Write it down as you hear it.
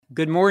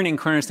Good morning,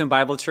 Cornerstone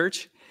Bible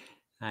Church.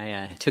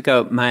 I took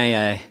out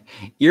my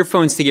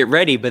earphones to get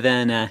ready, but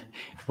then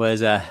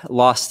was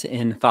lost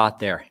in thought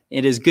there.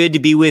 It is good to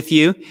be with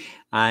you.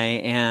 I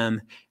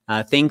am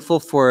thankful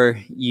for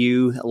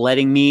you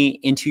letting me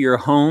into your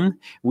home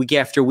week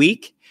after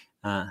week.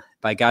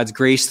 By God's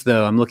grace,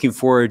 though, I'm looking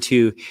forward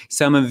to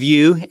some of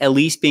you at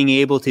least being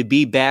able to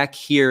be back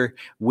here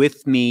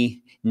with me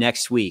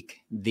next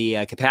week.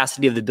 The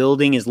capacity of the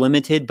building is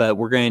limited, but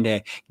we're going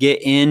to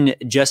get in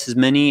just as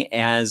many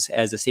as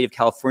the state of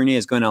California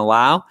is going to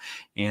allow,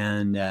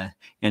 and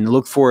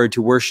look forward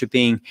to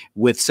worshiping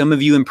with some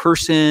of you in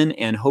person,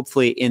 and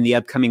hopefully in the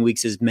upcoming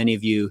weeks as many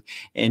of you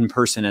in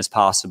person as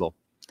possible.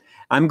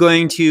 I'm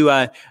going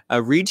to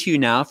read to you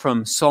now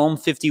from Psalm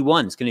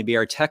 51. It's going to be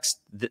our text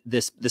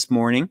this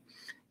morning.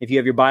 If you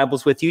have your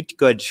Bibles with you,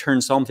 go ahead and turn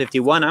Psalm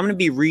 51. I'm going to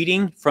be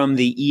reading from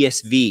the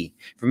ESV,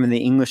 from the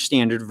English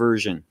Standard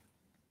Version.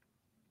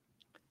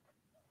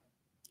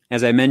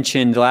 As I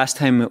mentioned last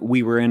time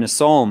we were in a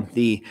psalm,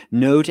 the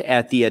note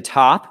at the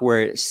top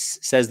where it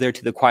says there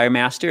to the choir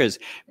master is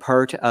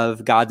part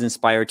of God's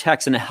inspired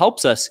text, and it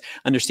helps us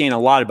understand a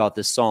lot about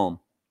this psalm.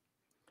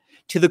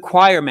 To the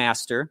choir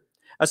master,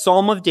 a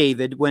psalm of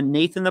David when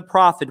Nathan the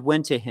prophet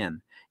went to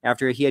him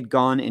after he had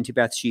gone into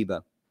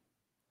Bathsheba.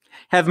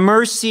 Have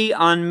mercy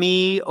on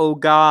me, O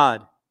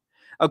God.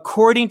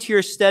 According to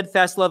your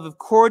steadfast love,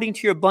 according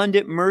to your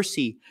abundant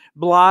mercy,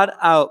 blot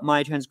out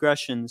my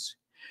transgressions.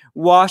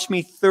 Wash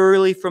me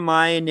thoroughly from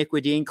my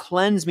iniquity and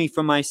cleanse me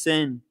from my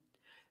sin.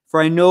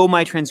 For I know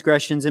my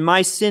transgressions, and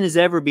my sin is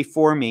ever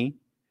before me.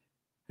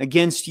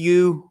 Against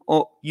you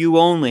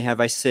only have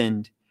I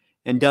sinned,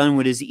 and done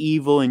what is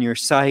evil in your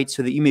sight,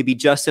 so that you may be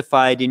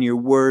justified in your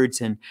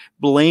words and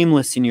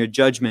blameless in your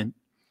judgment.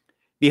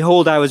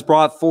 Behold, I was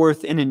brought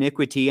forth in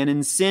iniquity, and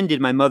in sin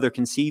did my mother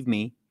conceive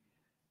me.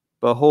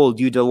 Behold,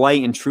 you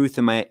delight in truth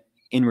in my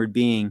inward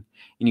being,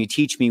 and you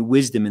teach me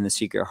wisdom in the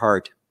secret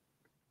heart.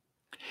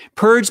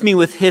 Purge me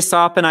with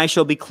hyssop, and I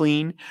shall be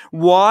clean.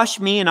 Wash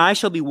me, and I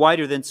shall be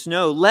whiter than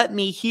snow. Let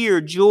me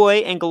hear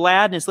joy and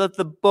gladness. Let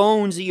the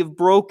bones that you have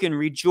broken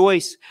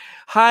rejoice.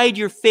 Hide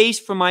your face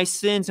from my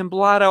sins, and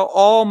blot out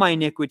all my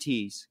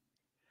iniquities.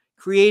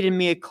 Create in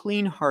me a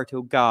clean heart,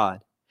 O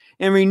God,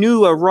 and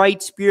renew a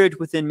right spirit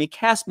within me.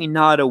 Cast me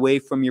not away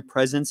from your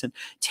presence, and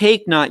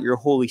take not your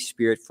Holy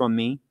Spirit from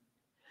me.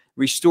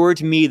 Restore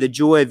to me the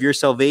joy of your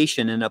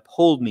salvation, and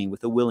uphold me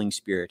with a willing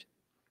spirit.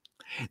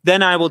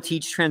 Then I will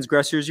teach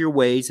transgressors your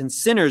ways, and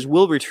sinners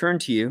will return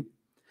to you.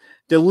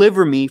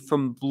 Deliver me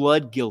from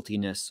blood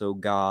guiltiness, O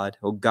God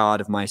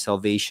of my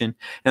salvation,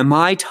 and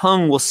my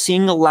tongue will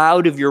sing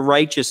aloud of your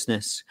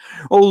righteousness.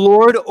 O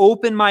Lord,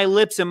 open my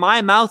lips, and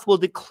my mouth will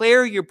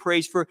declare your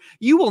praise, for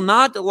you will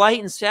not delight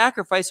in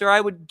sacrifice, or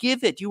I would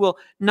give it. You will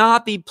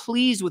not be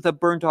pleased with a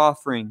burnt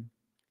offering.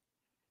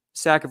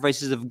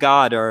 Sacrifices of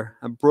God are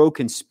a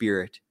broken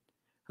spirit,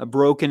 a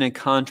broken and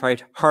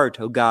contrite heart,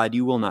 O God,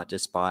 you will not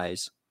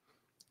despise.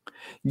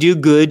 Do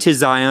good to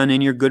Zion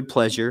in your good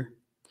pleasure.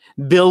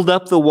 Build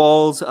up the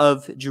walls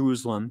of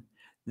Jerusalem.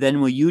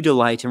 Then will you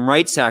delight in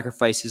right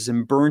sacrifices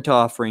and burnt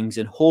offerings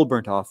and whole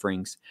burnt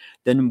offerings.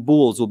 Then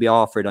bulls will be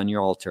offered on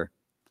your altar.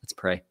 Let's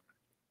pray.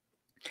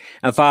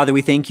 Father,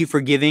 we thank you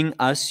for giving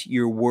us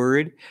your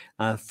word,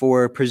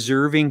 for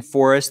preserving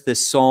for us the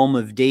Psalm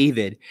of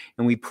David.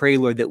 And we pray,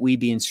 Lord, that we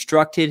be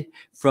instructed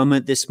from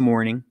it this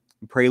morning.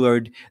 We pray,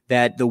 Lord,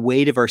 that the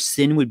weight of our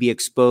sin would be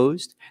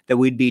exposed, that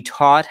we'd be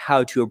taught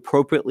how to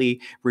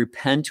appropriately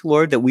repent,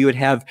 Lord, that we would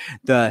have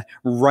the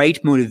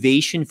right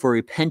motivation for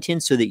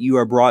repentance so that you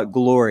are brought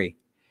glory.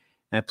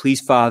 Please,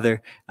 Father,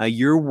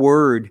 your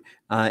word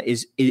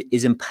is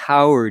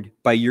empowered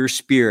by your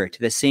Spirit,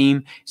 the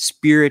same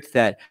Spirit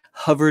that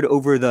hovered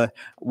over the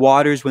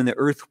waters when the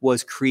earth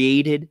was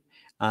created,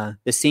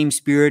 the same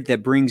Spirit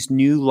that brings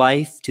new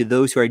life to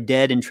those who are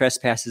dead in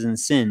trespasses and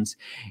sins.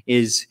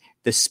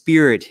 The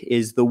Spirit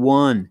is the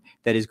one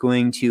that is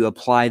going to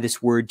apply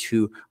this word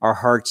to our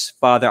hearts.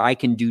 Father, I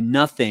can do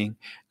nothing.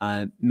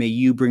 May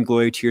you bring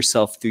glory to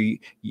yourself through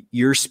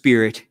your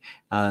Spirit.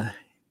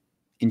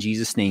 In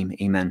Jesus' name,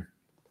 amen.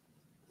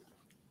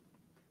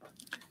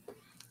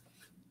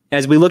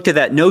 As we looked at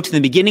that note in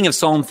the beginning of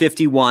Psalm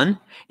 51,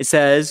 it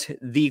says,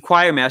 the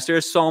choir master,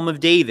 a psalm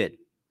of David,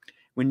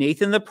 when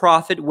Nathan the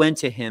prophet went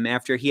to him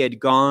after he had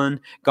gone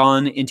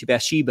into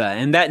Bathsheba.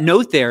 And that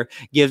note there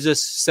gives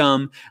us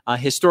some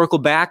historical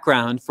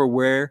background for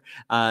where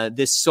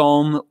this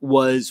psalm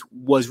was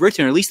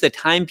written, or at least the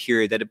time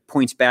period that it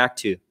points back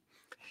to.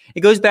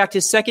 It goes back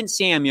to 2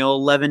 Samuel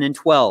 11 and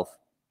 12.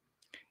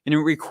 And it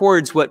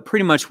records what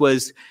pretty much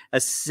was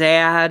a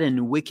sad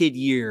and wicked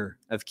year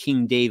of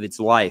King David's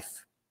life.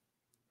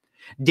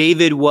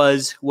 David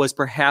was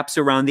perhaps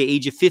around the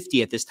age of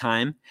 50 at this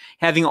time,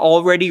 having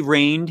already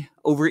reigned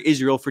over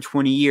Israel for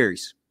 20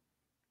 years.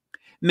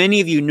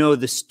 Many of you know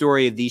the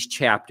story of these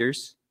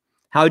chapters,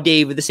 how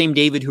David, the same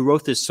David who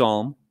wrote this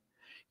psalm,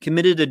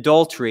 committed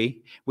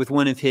adultery with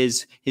one of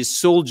his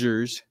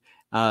soldiers'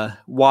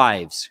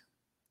 wives,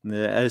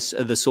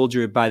 the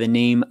soldier by the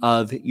name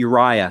of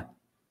Uriah.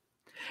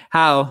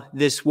 how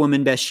this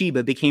woman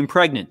Bathsheba became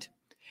pregnant.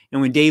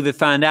 And when David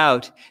found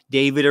out,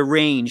 David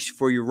arranged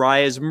for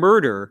Uriah's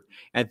murder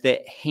at the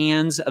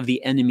hands of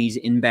the enemies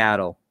in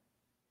battle.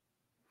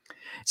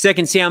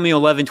 2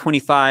 Samuel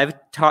 11:25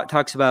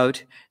 talks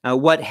about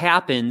what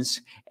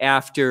happens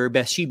after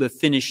Bathsheba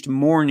finished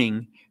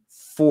mourning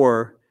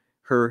for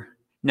her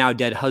now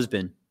dead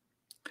husband.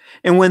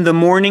 And when the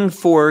mourning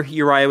for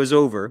Uriah was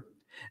over,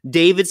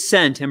 David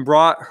sent and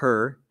brought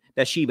her,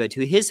 Bathsheba,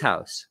 to his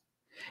house.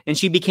 And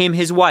she became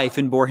his wife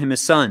and bore him a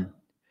son.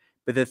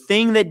 But the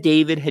thing that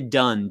David had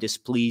done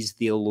displeased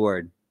the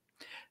Lord.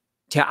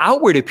 To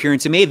outward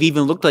appearance, it may have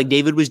even looked like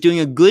David was doing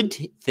a good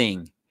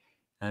thing,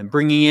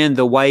 bringing in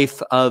the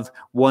wife of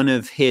one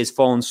of his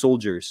fallen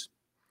soldiers.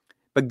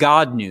 But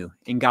God knew,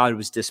 and God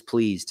was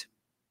displeased.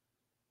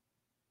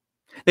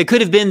 That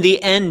could have been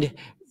the end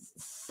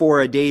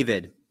for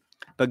David,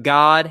 but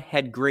God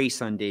had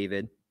grace on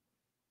David.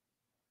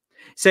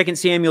 2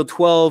 Samuel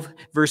 12,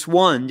 verse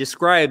 1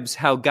 describes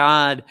how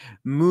God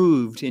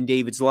moved in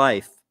David's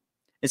life.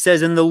 It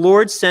says, "And the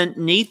Lord sent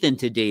Nathan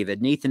to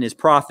David." Nathan is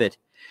prophet.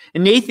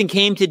 And Nathan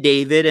came to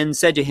David and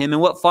said to him,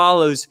 and what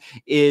follows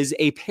is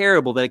a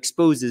parable that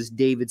exposes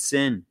David's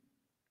sin.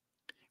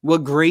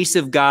 What grace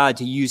of God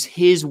to use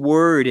his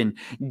word in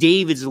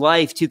David's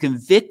life to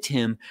convict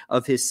him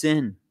of his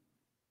sin.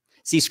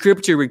 See,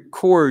 Scripture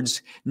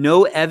records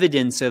no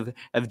evidence of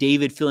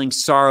David feeling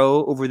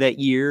sorrow over that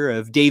year,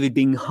 of David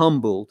being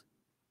humbled.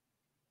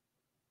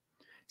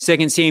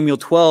 2 Samuel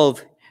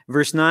 12,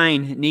 verse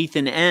 9,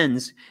 Nathan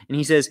ends, and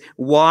he says,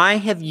 "Why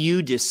have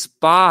you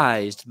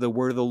despised the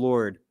word of the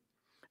Lord?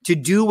 To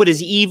do what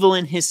is evil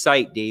in his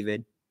sight,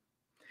 David.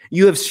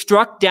 You have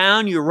struck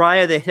down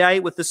Uriah the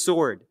Hittite with the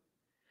sword,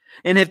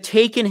 and have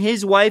taken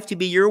his wife to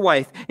be your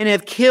wife, and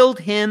have killed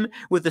him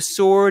with the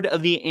sword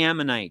of the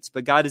Ammonites."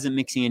 But God isn't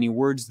mixing any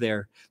words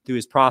there through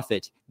his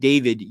prophet.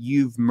 David,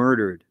 you've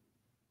murdered.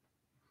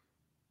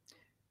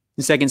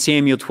 In 2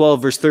 Samuel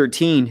 12, verse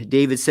 13,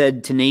 David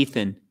said to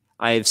Nathan,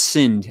 "I have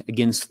sinned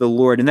against the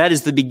Lord." And that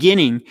is the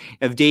beginning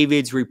of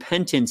David's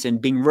repentance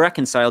and being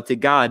reconciled to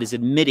God, is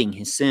admitting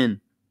his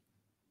sin.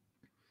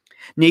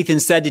 Nathan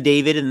said to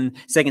David in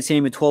 2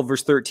 Samuel 12,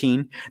 verse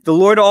 13, "The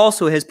Lord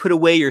also has put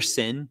away your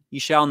sin.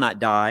 You shall not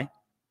die."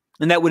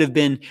 And that would have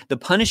been the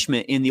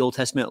punishment in the Old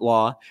Testament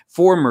law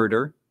for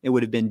murder. It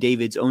would have been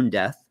David's own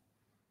death.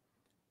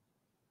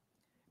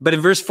 But in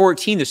verse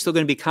 14, there's still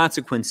going to be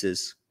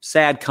consequences,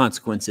 sad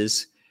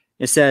consequences.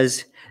 It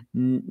says,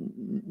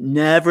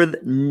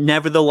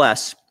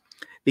 "Nevertheless,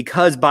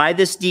 because by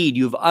this deed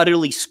you have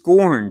utterly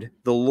scorned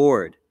the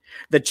Lord,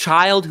 the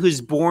child who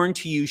is born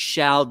to you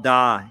shall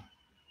die."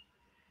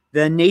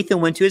 Then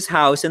Nathan went to his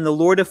house, and the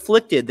Lord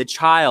afflicted the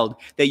child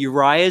that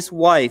Uriah's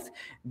wife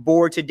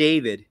bore to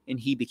David, and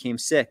he became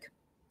sick.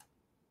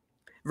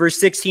 Verse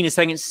 16 of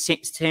 2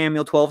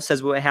 Samuel 12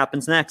 says what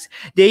happens next.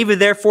 "David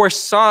therefore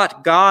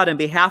sought God on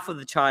behalf of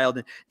the child,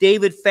 and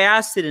David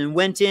fasted and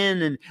went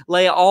in and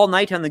lay all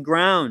night on the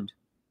ground.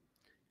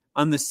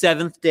 On the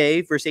seventh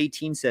day," verse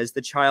 18 says,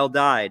 "the child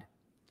died."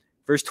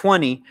 Verse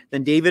 20,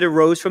 "Then David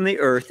arose from the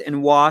earth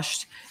and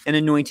washed and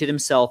anointed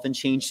himself and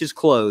changed his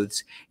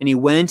clothes. And he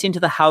went into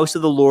the house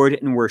of the Lord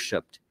and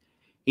worshiped.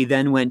 He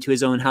then went to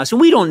his own house."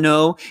 And we don't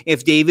know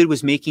if David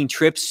was making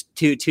trips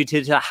to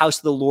the house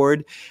of the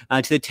Lord,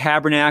 to the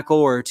tabernacle,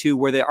 or to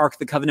where the Ark of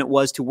the Covenant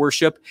was to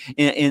worship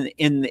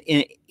in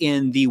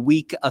the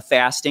week of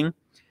fasting.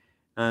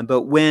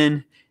 But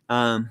when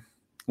the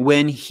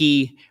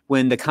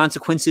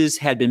consequences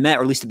had been met,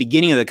 or at least the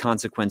beginning of the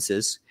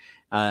consequences,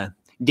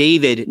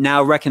 David,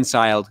 now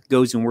reconciled,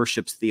 goes and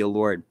worships the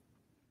Lord.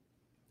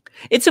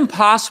 It's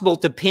impossible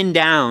to pin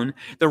down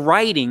the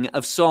writing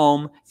of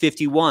Psalm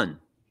 51.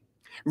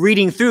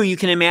 Reading through, you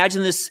can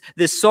imagine this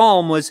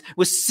psalm was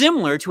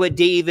similar to what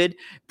David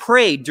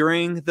prayed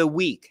during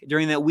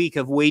that week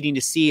of waiting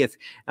to see if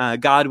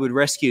God would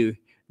rescue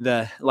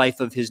the life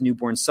of his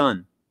newborn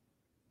son.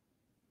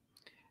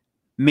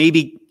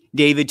 Maybe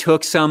David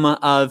took some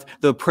of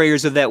the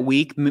prayers of that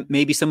week,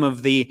 maybe some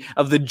of the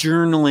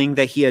journaling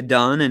that he had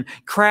done, and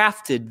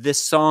crafted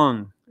this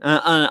song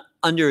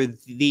under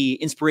the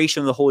inspiration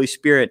of the Holy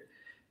Spirit.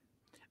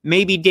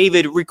 Maybe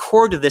David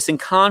recorded this in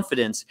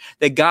confidence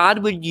that God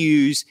would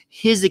use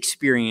his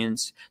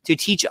experience to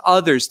teach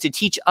others, to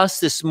teach us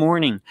this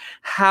morning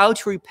how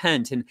to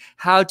repent and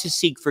how to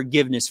seek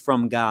forgiveness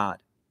from God.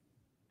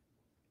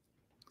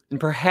 And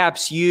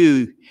perhaps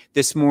you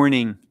this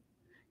morning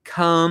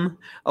come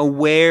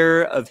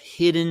aware of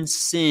hidden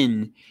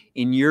sin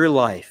in your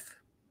life,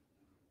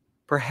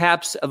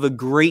 perhaps of a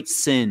great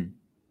sin,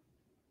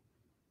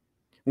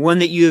 one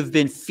that you have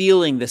been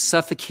feeling the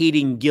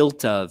suffocating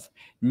guilt of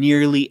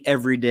nearly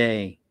every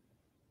day.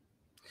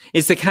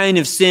 It's the kind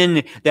of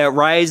sin that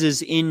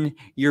rises in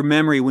your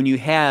memory when you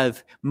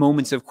have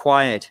moments of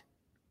quiet.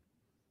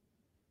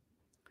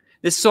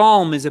 This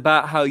psalm is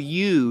about how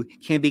you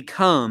can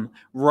become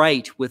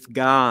right with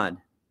God.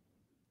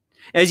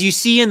 As you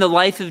see in the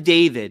life of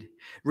David,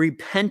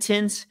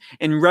 Repentance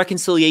and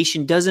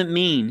reconciliation doesn't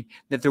mean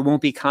that there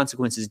won't be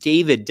consequences.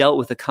 David dealt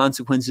with the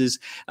consequences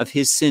of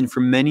his sin for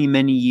many,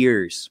 many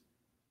years.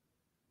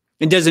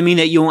 It doesn't mean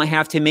that you won't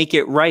have to make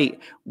it right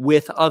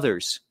with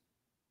others.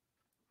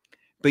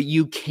 But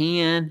you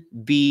can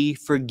be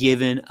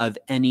forgiven of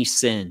any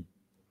sin.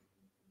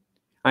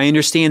 I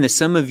understand that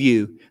some of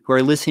you who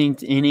are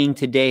listening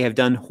today have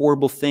done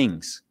horrible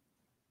things.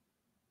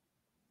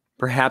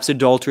 Perhaps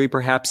adultery,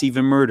 perhaps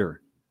even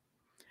murder.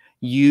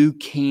 You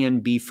can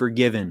be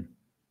forgiven.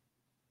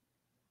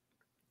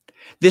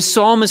 This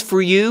psalm is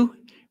for you,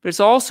 but it's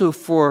also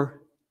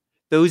for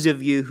those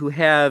of you who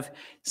have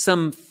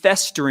some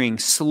festering,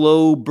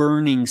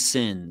 slow-burning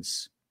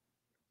sins,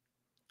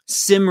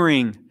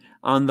 simmering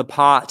on the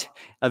pot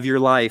of your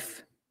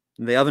life,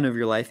 the oven of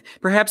your life.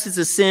 Perhaps it's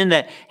a sin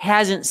that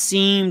hasn't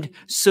seemed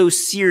so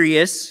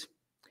serious.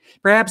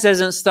 Perhaps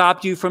hasn't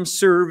stopped you from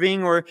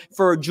serving or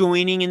for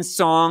joining in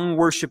song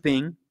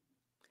worshiping.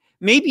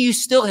 Maybe you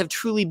still have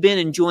truly been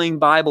enjoying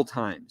Bible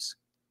times,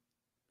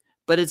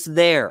 but it's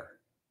there,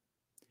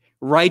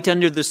 right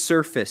under the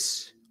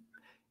surface,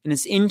 and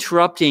it's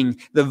interrupting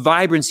the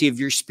vibrancy of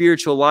your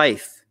spiritual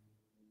life.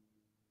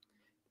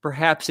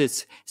 Perhaps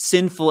it's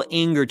sinful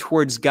anger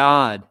towards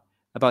God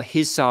about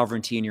his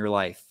sovereignty in your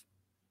life.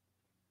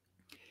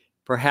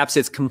 Perhaps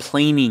it's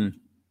complaining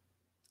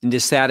and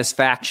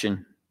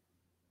dissatisfaction.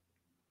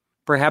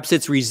 Perhaps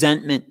it's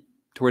resentment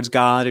towards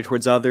God or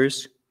towards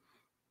others.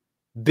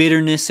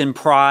 Bitterness and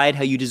pride,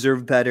 how you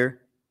deserve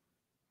better.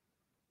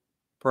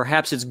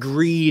 Perhaps it's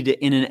greed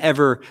in an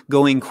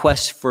ever-going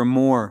quest for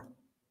more.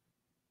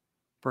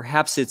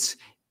 Perhaps it's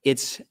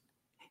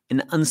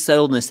an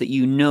unsettledness that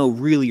you know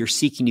really you're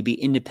seeking to be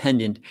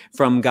independent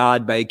from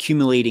God by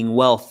accumulating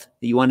wealth,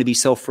 that you want to be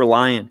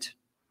self-reliant.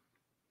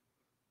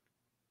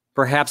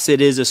 Perhaps it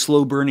is a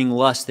slow-burning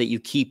lust that you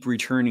keep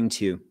returning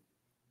to.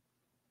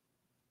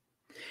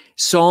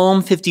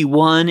 Psalm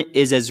 51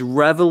 is as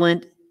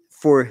relevant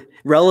for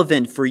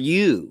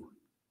you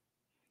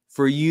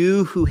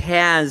who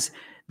has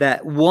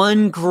that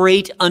one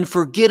great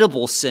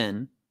unforgettable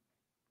sin,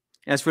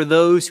 as for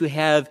those who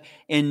have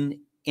an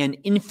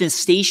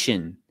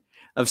infestation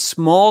of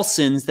small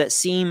sins that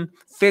seem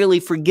fairly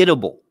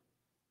forgettable.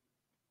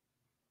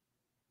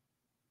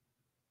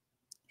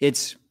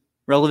 It's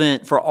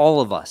relevant for all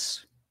of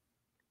us.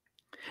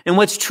 And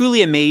what's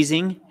truly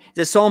amazing is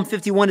that Psalm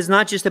 51 is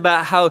not just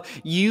about how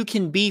you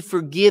can be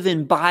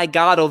forgiven by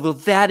God, although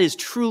that is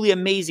truly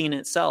amazing in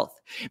itself.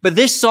 But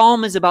this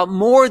psalm is about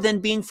more than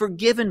being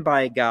forgiven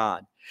by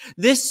God.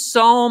 This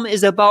psalm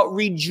is about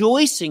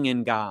rejoicing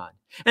in God.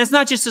 And it's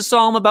not just a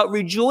psalm about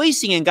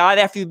rejoicing in God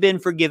after you've been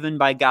forgiven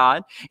by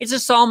God. It's a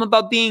psalm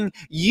about being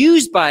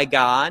used by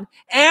God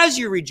as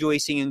you're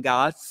rejoicing in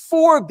God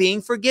for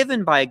being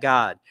forgiven by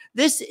God.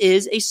 This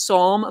is a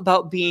psalm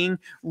about being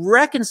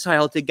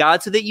reconciled to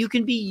God so that you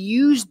can be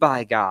used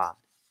by God.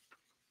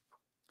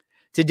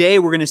 Today,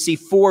 we're going to see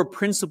 4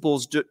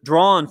 principles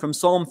drawn from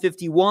Psalm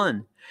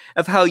 51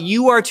 of how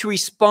you are to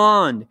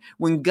respond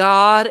when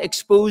God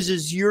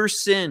exposes your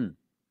sin.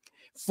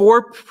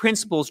 4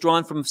 principles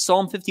drawn from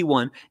Psalm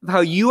 51 of how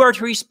you are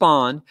to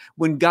respond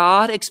when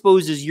God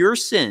exposes your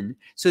sin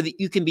so that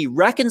you can be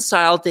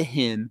reconciled to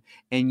him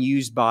and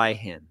used by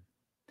him.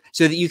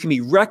 So that you can be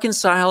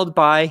reconciled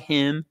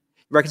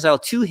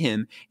to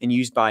him and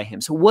used by him.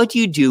 So what do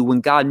you do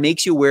when God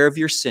makes you aware of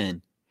your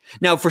sin?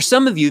 Now, for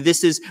some of you,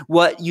 this is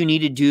what you need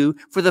to do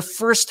for the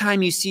first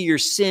time you see your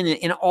sin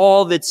in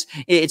all of its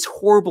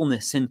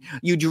horribleness, and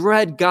you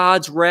dread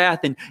God's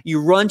wrath, and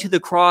you run to the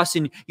cross,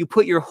 and you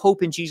put your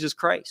hope in Jesus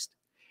Christ.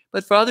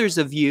 But for others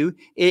of you,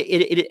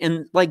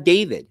 and like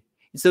David,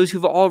 it's those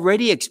who've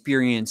already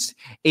experienced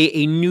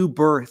a new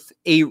birth,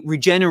 a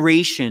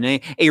regeneration,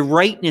 a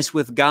rightness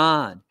with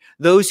God,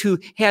 those who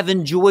have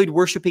enjoyed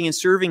worshiping and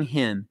serving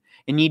him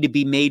and need to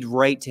be made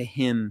right to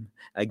him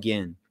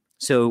again.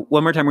 So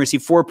one more time, we're going to see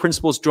 4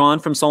 principles drawn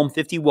from Psalm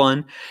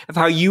 51 of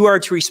how you are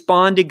to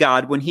respond to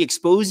God when he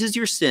exposes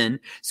your sin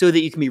so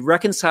that you can be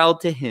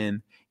reconciled to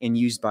him and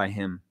used by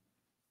him.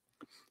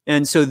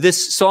 And so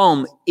this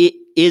psalm, it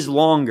is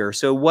longer.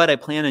 So what I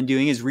plan on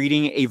doing is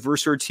reading a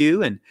verse or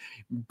two and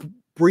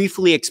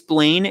briefly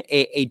explain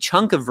a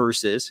chunk of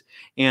verses,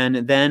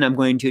 and then I'm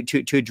going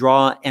to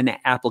draw an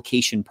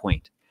application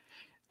point.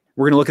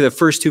 We're going to look at the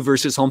first 2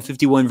 verses, Psalm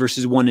 51,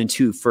 verses 1 and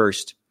 2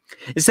 first.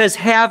 It says,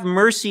 "Have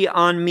mercy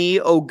on me,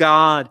 O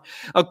God,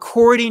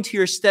 according to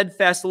your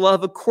steadfast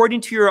love,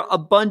 according to your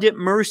abundant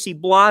mercy,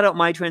 blot out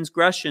my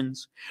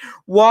transgressions.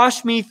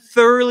 Wash me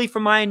thoroughly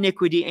from my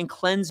iniquity and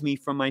cleanse me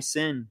from my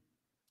sin."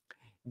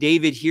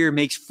 David here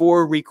makes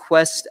 4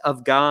 requests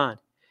of God.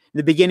 In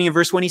the beginning of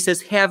verse 1, he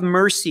says, "Have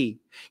mercy."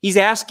 He's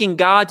asking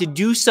God to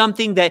do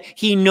something that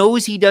he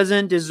knows he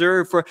doesn't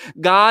deserve, for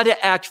God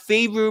to act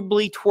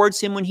favorably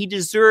towards him when he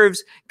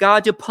deserves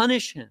God to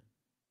punish him.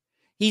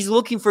 He's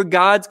looking for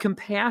God's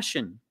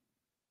compassion.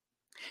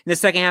 In the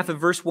second half of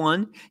verse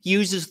 1, he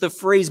uses the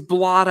phrase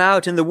blot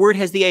out, and the word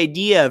has the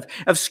idea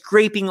of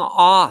scraping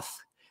off,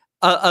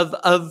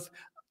 of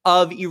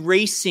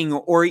erasing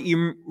or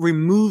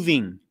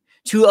removing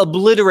to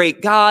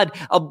obliterate. God,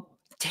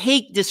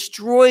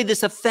 destroy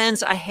this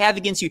offense I have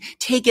against you.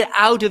 Take it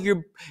out of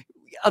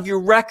your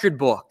record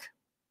book.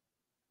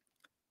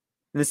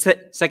 In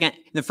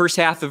the first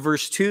half of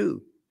verse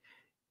 2,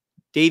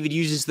 David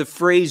uses the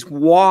phrase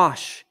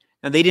wash.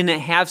 Now, they didn't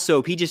have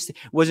soap. He just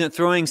wasn't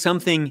throwing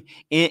something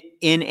in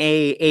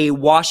a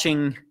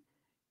washing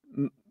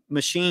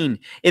machine.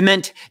 It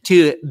meant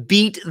to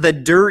beat the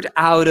dirt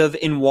out of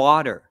in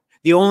water.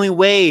 The only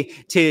way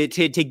to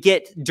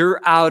get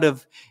dirt out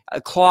of a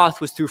cloth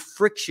was through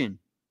friction.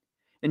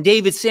 And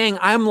David's saying,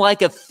 I'm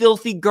like a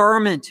filthy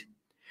garment.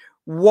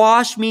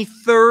 Wash me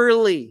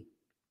thoroughly.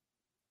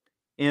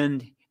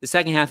 And the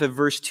second half of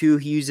verse 2,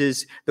 he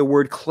uses the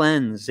word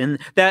cleanse. And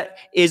that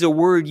is a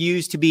word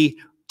used to be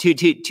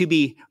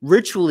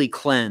ritually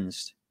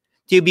cleansed,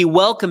 to be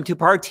welcome to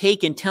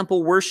partake in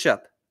temple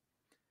worship.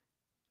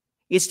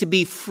 It's to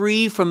be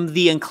free from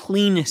the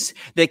uncleanness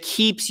that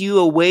keeps you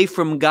away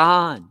from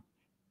God,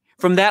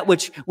 from that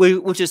which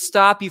will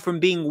stop you from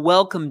being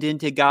welcomed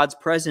into God's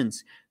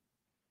presence.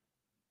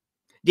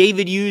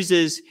 David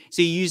uses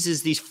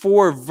these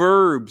 4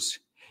 verbs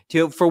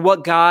for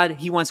what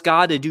he wants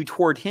God to do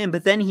toward him,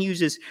 but then he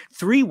uses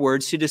 3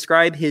 words to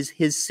describe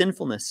his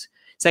sinfulness.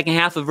 Second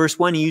half of verse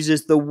 1, he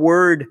uses the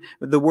word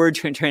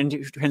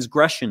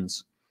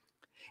transgressions.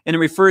 And it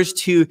refers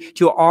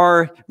to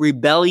our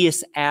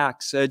rebellious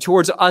acts,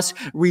 towards us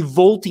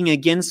revolting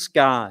against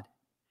God.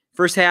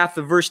 First half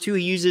of verse 2,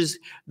 he uses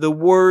the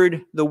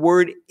word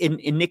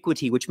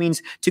iniquity, which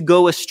means to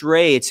go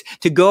astray. It's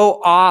to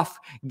go off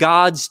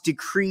God's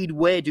decreed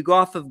way, to go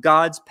off of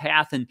God's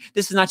path. And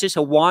this is not just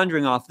a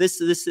wandering off. This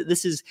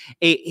is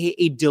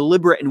a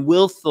deliberate and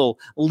willful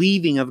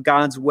leaving of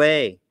God's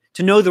way.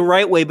 To know the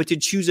right way, but to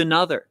choose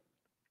another.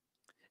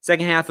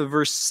 Second half of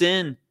verse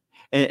 2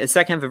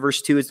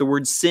 is the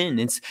word sin.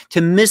 It's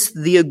to miss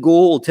the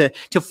goal,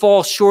 to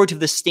fall short of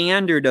the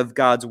standard of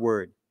God's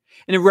word.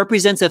 And it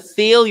represents a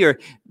failure,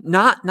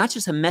 not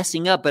just a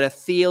messing up, but a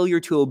failure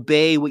to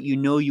obey what you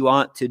know you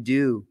ought to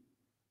do.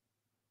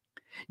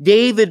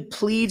 David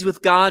pleads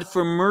with God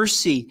for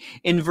mercy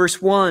in verse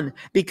 1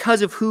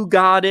 because of who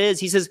God is.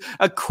 He says,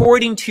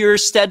 according to your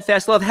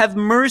steadfast love, have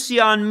mercy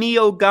on me,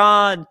 O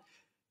God.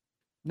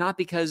 Not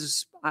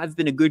because I've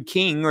been a good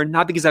king or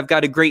not because I've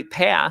got a great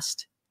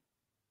past,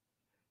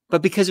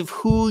 but because of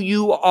who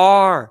you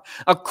are.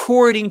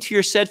 According to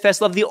your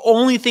steadfast love, the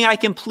only thing I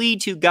can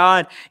plead to,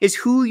 God, is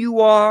who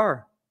you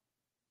are.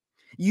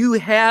 You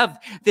have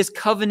this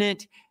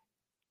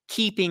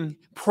covenant-keeping,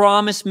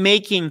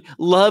 promise-making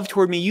love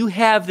toward me. You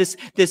have this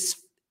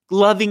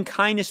loving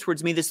kindness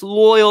towards me, this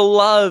loyal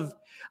love.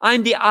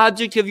 I'm the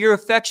object of your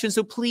affection,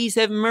 so please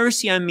have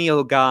mercy on me,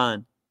 O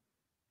God.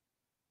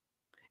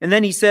 And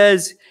then he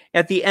says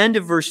at the end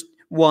of verse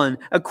 1,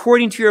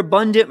 according to your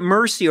abundant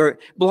mercy, or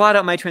blot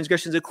out my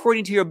transgressions,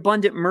 according to your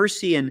abundant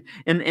mercy, and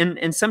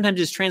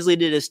sometimes it's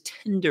translated as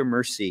tender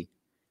mercy.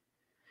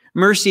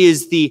 Mercy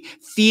is the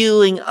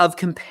feeling of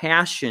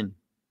compassion,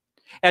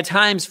 at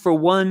times for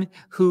one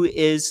who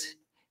is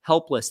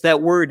helpless.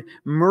 That word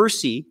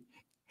mercy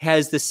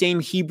has the same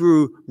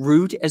Hebrew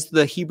root as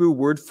the Hebrew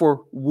word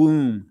for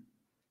womb.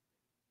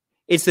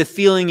 It's the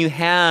feeling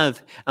a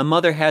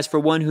mother has for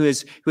one who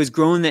has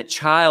grown that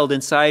child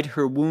inside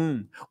her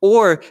womb,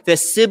 or that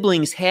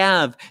siblings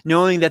have,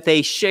 knowing that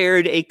they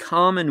shared a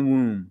common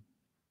womb.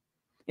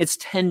 It's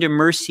tender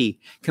mercy,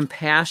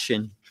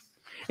 compassion.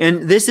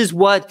 And this is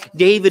what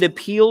David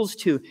appeals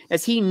to,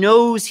 as he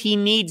knows he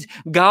needs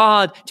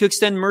God to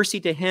extend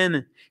mercy to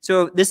him.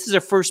 So this is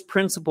our first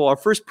principle. Our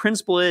first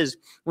principle is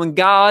when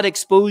God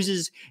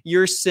exposes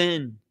your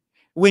sin,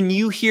 when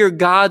you hear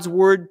God's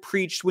word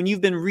preached, when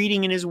you've been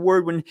reading in his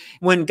word,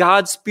 when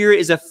God's Spirit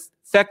is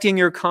affecting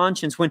your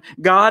conscience, when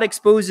God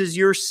exposes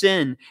your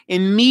sin,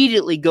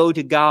 immediately go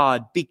to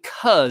God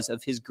because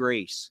of his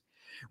grace.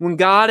 When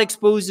God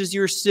exposes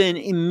your sin,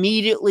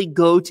 immediately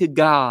go to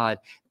God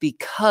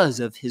because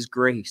of his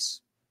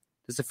grace.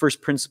 That's the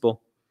first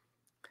principle.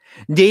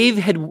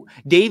 David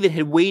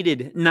had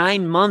waited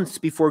 9 months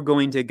before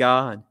going to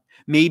God.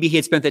 Maybe he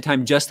had spent that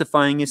time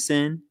justifying his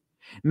sin.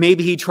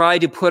 Maybe he tried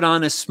to put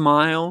on a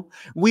smile.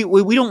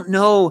 We don't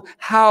know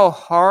how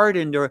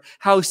hardened or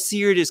how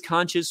seared his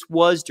conscience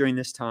was during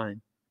this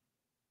time.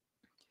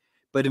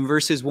 But in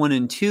verses 1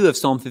 and 2 of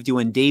Psalm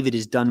 51, David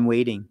is done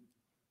waiting.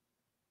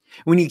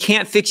 When you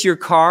can't fix your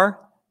car,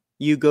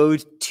 you go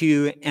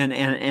to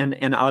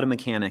an auto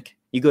mechanic.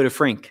 You go to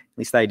Frank, at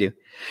least I do.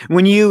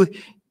 When you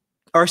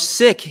are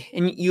sick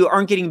and you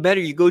aren't getting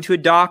better, you go to a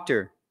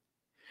doctor.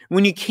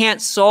 When you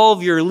can't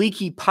solve your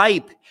leaky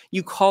pipe,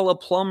 you call a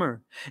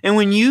plumber. And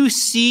when you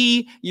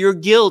see your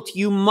guilt,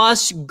 you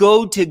must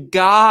go to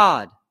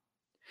God.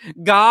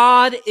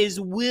 God is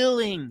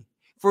willing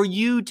for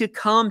you to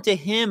come to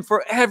him,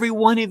 for every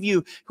one of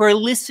you who are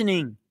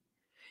listening.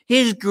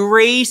 His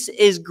grace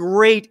is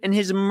great and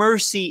his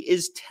mercy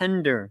is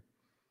tender.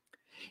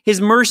 His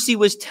mercy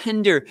was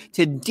tender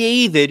to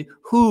David,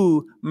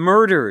 who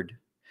murdered,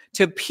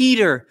 to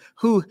Peter,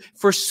 who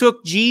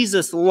forsook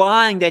Jesus,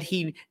 lying that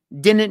he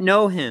didn't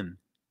know him,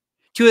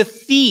 to a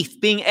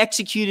thief being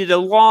executed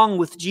along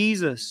with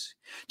Jesus,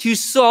 to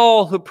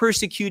Saul who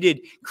persecuted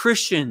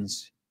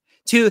Christians,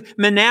 to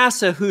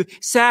Manasseh who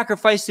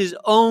sacrificed his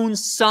own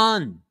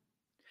son.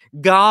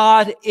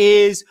 God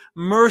is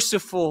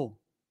merciful.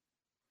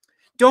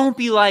 Don't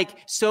be like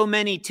so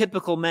many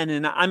typical men,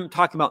 and I'm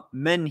talking about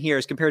men here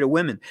as compared to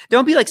women.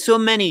 Don't be like so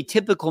many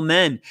typical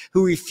men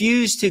who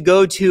refuse to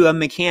go to a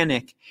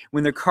mechanic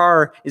when their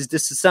car is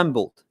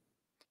disassembled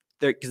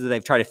because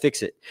they've tried to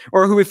fix it,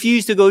 or who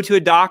refuse to go to a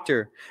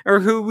doctor,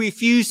 or who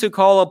refuse to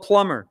call a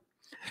plumber.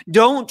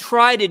 Don't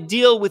try to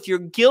deal with your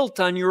guilt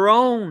on your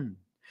own.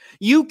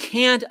 You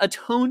can't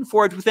atone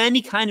for it with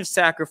any kind of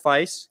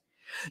sacrifice.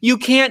 You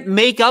can't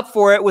make up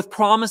for it with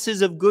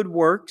promises of good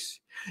works.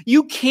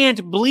 You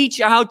can't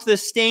bleach out the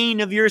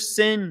stain of your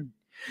sin.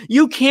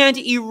 You can't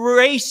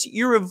erase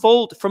your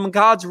revolt from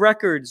God's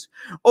records.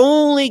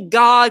 Only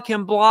God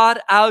can blot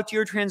out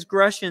your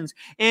transgressions,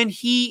 and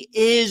He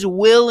is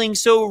willing,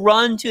 so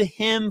run to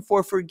Him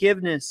for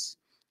forgiveness.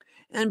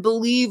 And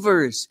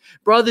believers,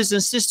 brothers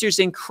and sisters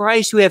in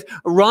Christ who have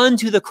run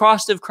to the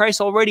cross of Christ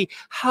already,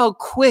 how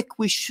quick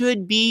we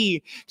should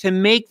be to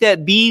make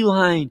that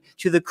beeline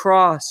to the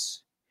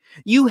cross.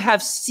 You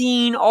have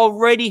seen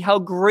already how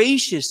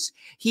gracious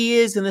He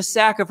is in the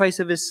sacrifice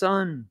of His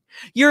Son.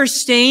 Your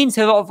stains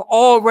have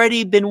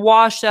already been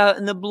washed out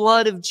in the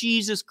blood of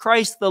Jesus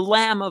Christ, the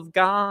Lamb of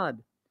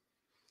God.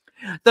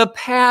 The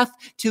path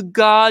to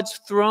God's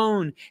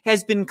throne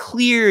has been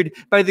cleared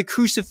by the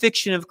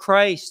crucifixion of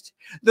Christ.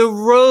 The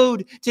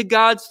road to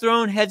God's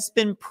throne has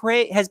been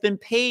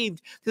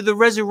paved through the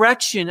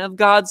resurrection of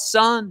God's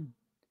Son.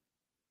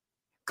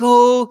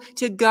 Go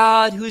to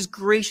God who is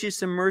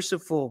gracious and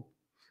merciful.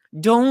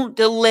 Don't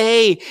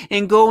delay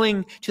in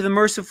going to the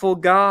merciful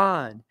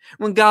God.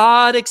 When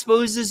God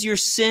exposes your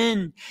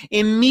sin,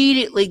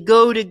 immediately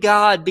go to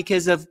God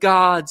because of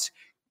God's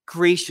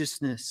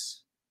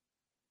graciousness.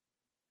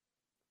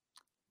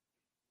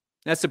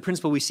 That's the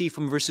principle we see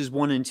from verses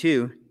 1 and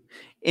 2.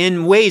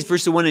 In ways,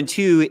 verses 1 and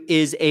 2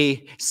 is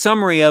a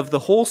summary of the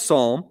whole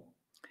psalm.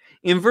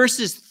 In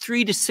verses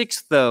 3 to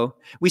 6, though,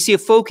 we see a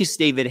focus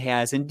David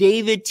has, and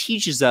David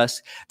teaches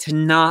us to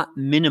not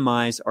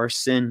minimize our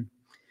sin.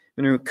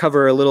 I'm going to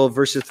cover a little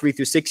verses 3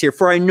 through 6 here.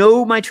 For I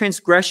know my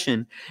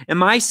transgression, and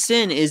my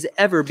sin is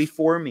ever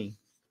before me.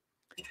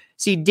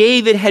 See,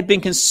 David had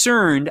been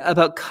concerned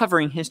about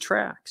covering his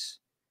tracks.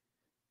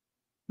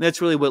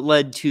 That's really what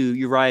led to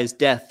Uriah's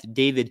death.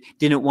 David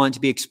didn't want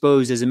to be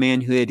exposed as a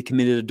man who had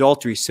committed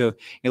adultery, so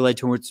it led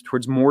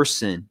towards more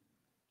sin.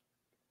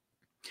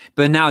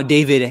 But now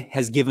David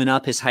has given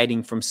up his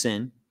hiding from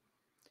sin,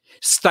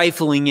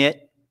 stifling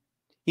it.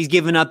 He's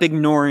given up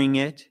ignoring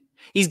it.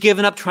 He's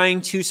given up trying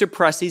to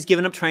suppress it. He's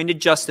given up trying to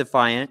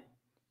justify it.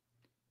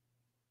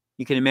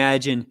 You can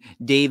imagine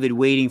David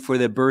waiting for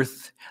the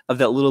birth of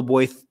that little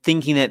boy,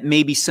 thinking that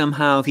maybe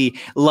somehow if he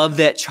loved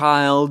that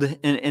child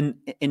and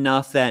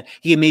enough that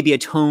he could maybe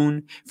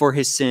atone for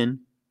his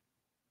sin.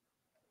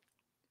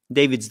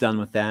 David's done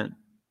with that.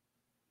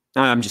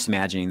 I'm just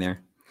imagining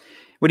there.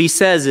 What he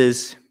says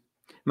is,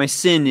 my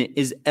sin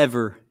is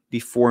ever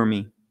before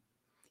me.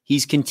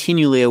 He's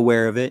continually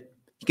aware of it.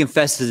 He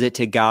confesses it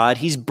to God.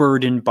 He's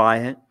burdened by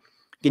it.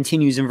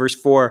 Continues in verse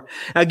 4.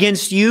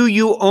 Against you,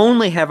 you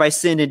only have I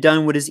sinned and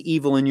done what is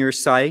evil in your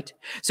sight,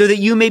 so that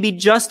you may be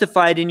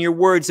justified in your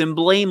words and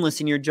blameless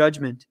in your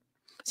judgment.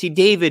 See,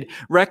 David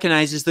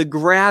recognizes the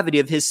gravity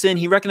of his sin.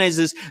 He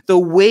recognizes the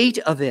weight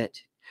of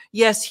it.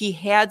 Yes, he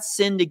had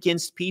sinned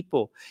against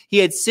people. He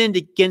had sinned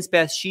against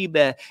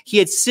Bathsheba. He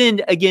had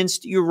sinned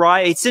against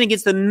Uriah. He had sinned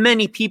against the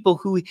many people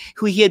who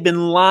he had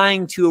been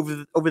lying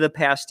to over the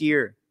past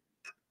year.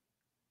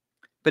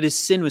 But his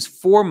sin was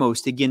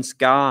foremost against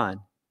God.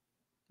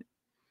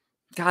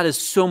 God is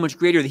so much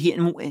greater that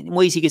in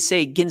ways he could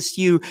say, against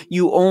you,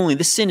 you only.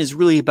 The sin is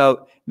really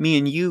about me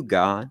and you,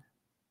 God.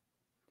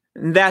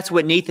 And that's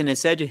what Nathan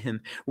has said to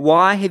him.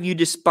 Why have you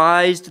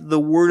despised the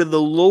word of the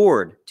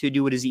Lord to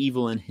do what is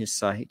evil in his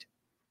sight?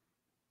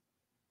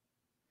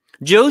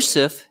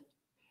 Joseph,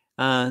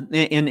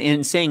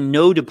 in saying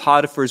no to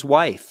Potiphar's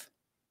wife,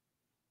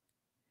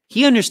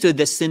 he understood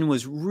that sin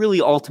was really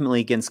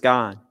ultimately against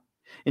God.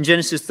 In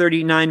Genesis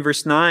 39,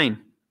 verse 9,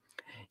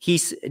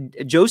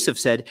 Joseph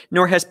said,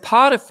 nor has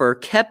Potiphar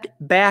kept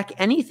back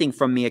anything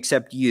from me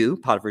except you,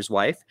 Potiphar's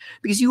wife,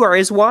 because you are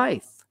his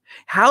wife.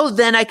 How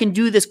then I can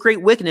do this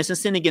great wickedness and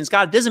sin against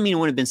God? It doesn't mean it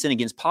wouldn't have been sin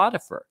against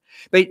Potiphar.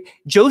 But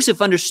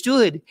Joseph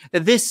understood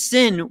that this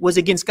sin was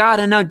against God,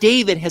 and now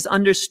David has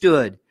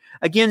understood.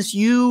 Against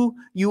you,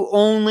 you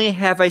only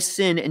have I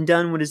sinned and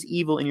done what is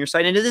evil in your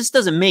sight. And this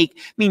doesn't mean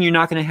you're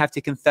not going to have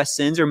to confess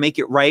sins or make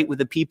it right with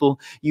the people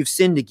you've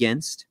sinned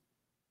against.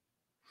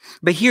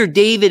 But here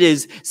David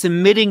is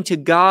submitting to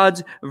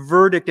God's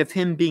verdict of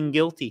him being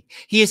guilty.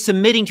 He is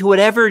submitting to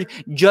whatever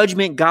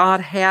judgment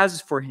God has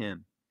for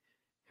him.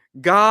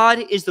 God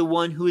is the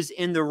one who is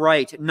in the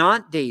right,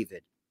 not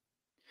David.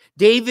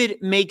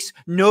 David makes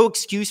no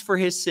excuse for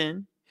his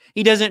sin.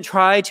 He doesn't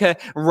try to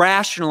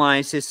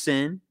rationalize his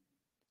sin.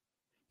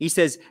 He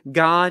says,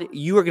 God,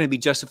 you are going to be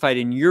justified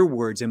in your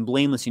words and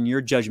blameless in your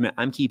judgment.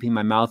 I'm keeping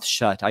my mouth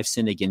shut. I've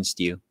sinned against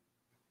you.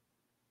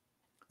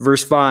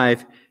 Verse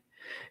 5,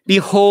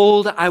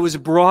 behold, I was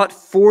brought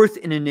forth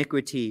in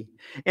iniquity,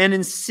 and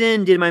in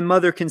sin did my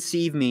mother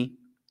conceive me.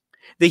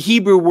 The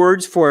Hebrew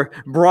words for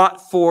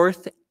brought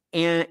forth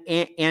and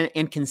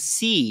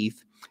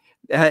conceive,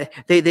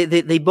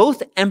 they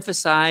both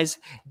emphasize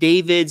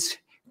David's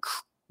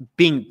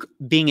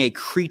being a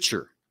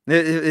creature.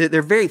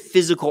 They're very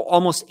physical,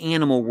 almost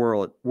animal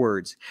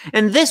words.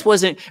 And this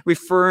wasn't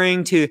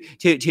referring to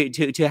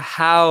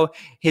how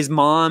his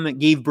mom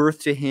gave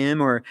birth to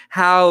him, or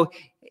how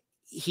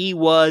he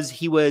was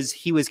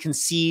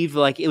conceived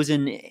like it was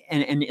an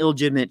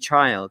illegitimate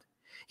child.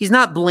 He's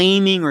not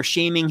blaming or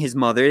shaming his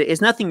mother.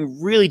 It's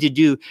nothing really to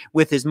do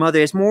with his mother.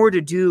 It's more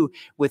to do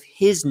with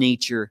his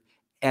nature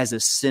as a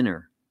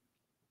sinner.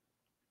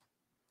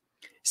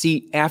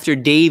 See, after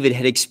David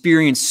had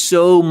experienced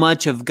so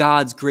much of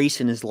God's grace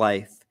in his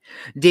life,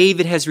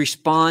 David has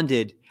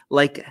responded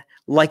like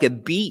a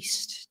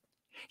beast.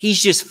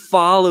 He's just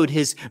followed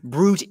his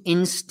brute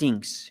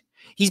instincts.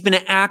 He's been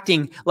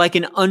acting like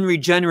an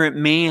unregenerate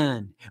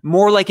man,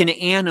 more like an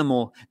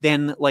animal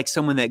than like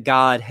someone that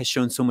God has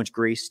shown so much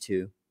grace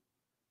to.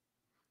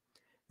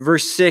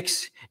 Verse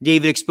 6,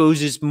 David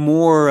exposes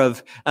more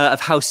of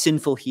how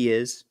sinful he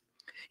is.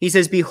 He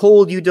says,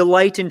 behold, you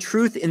delight in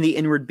truth in the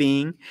inward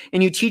being,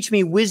 and you teach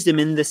me wisdom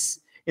in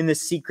the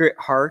secret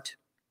heart.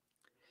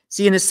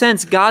 See, in a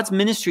sense, God's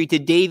ministry to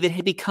David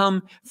had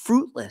become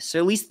fruitless, or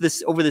at least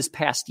over this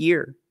past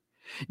year.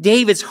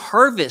 David's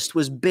harvest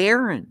was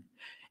barren.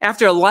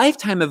 After a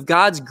lifetime of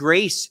God's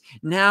grace,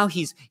 now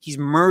he's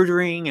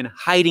murdering and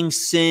hiding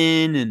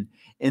sin and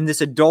in this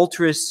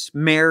adulterous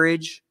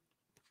marriage.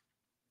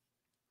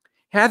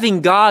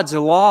 Having God's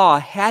law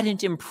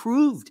hadn't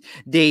improved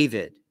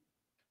David.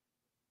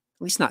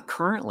 At least not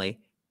currently.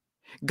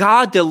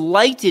 God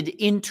delighted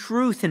in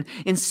truth and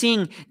in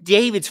seeing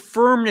David's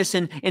firmness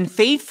and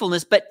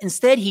faithfulness, but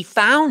instead he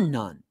found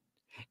none.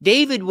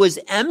 David was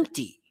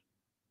empty.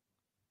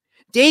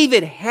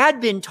 David had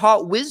been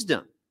taught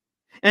wisdom.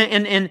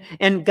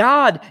 And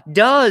God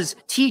does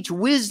teach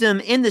wisdom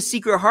in the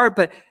secret heart,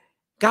 but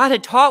God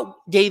had taught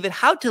David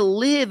how to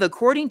live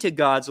according to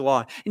God's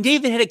law. And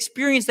David had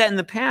experienced that in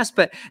the past,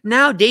 but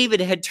now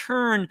David had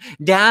turned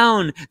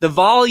down the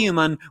volume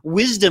on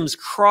wisdom's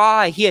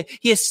cry. He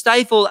has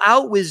stifled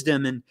out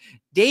wisdom, and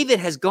David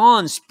has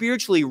gone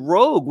spiritually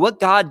rogue. What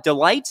God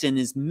delights in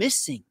is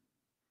missing.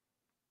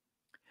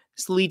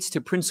 This leads to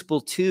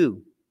principle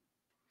 2.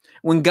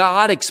 When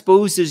God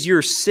exposes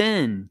your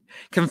sin,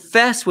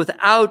 confess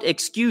without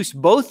excuse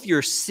both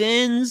your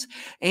sins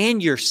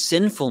and your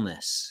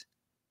sinfulness.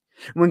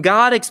 When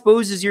God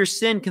exposes your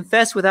sin,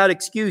 confess without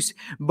excuse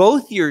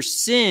both your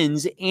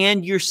sins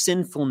and your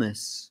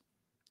sinfulness.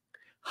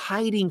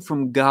 Hiding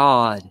from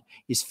God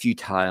is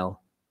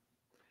futile.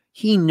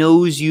 He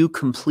knows you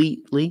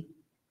completely.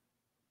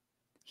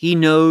 He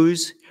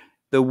knows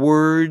the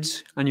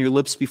words on your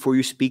lips before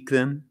you speak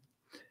them.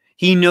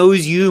 He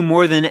knows you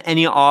more than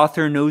any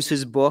author knows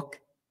his book.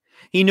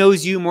 He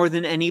knows you more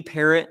than any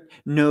parent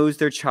knows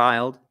their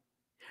child.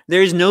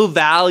 There is no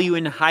value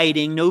in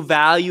hiding, no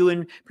value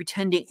in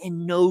pretending,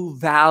 and no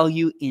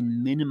value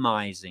in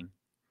minimizing.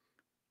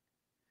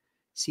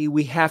 See,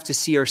 we have to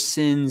see our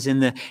sins in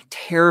the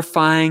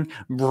terrifying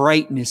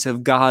brightness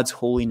of God's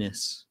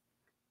holiness.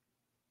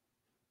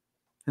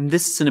 And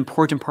this is an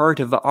important part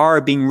of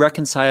our being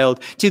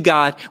reconciled to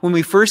God when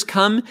we first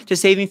come to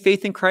saving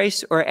faith in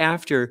Christ, or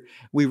after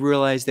we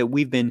realize that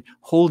we've been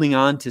holding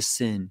on to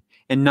sin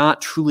and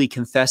not truly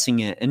confessing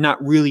it and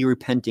not really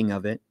repenting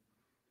of it.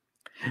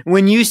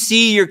 When you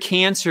see your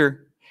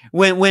cancer,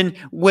 when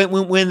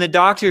the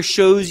doctor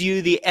shows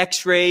you the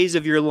x-rays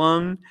of your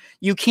lung,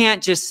 you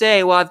can't just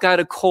say, well, I've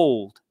got a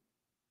cold.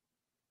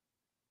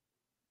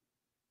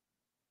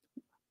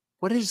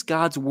 What does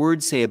God's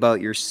word say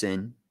about your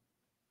sin?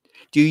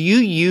 Do you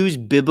use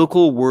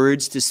biblical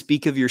words to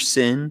speak of your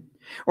sin?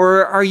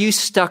 Or are you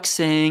stuck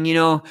saying,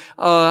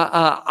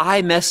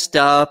 I messed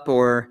up,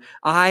 or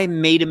I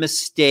made a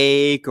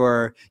mistake,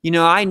 or,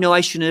 I know I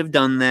shouldn't have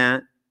done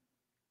that?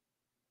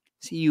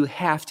 See, you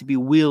have to be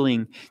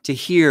willing to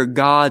hear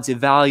God's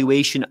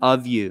evaluation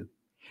of you.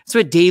 That's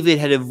what David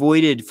had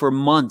avoided for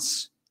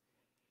months.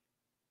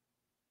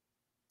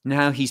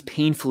 Now he's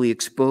painfully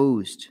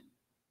exposed.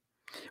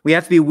 We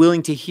have to be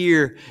willing to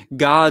hear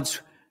God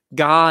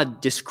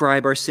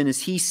describe our sin as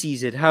he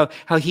sees it, how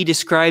he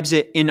describes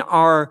it in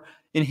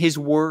his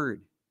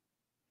word,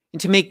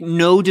 and to make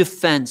no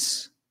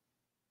defense.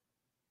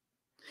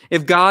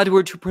 If God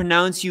were to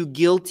pronounce you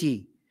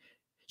guilty,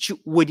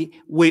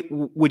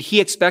 would he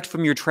expect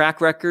from your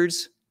track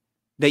records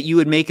that you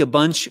would make a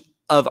bunch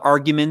of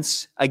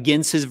arguments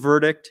against his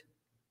verdict?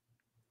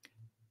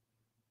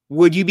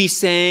 Would you be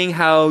saying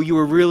how you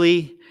were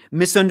really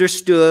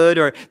misunderstood,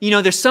 or,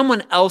 there's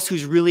someone else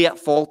who's really at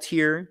fault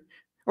here,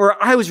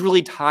 or I was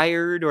really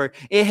tired, or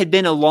it had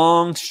been a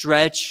long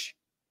stretch.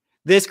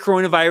 This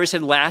coronavirus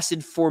had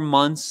lasted for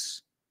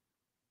months.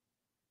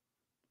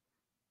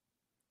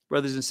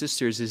 Brothers and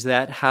sisters, is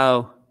that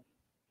how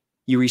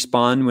you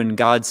respond when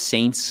God's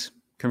saints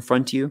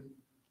confront you?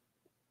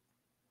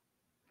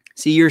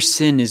 See, your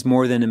sin is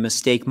more than a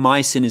mistake.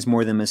 My sin is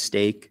more than a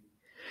mistake.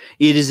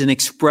 It is an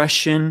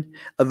expression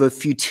of a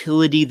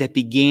futility that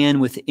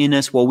began within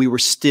us while we were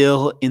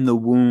still in the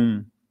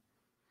womb.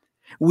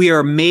 We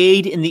are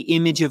made in the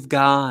image of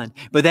God,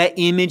 but that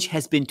image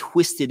has been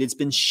twisted. It's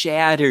been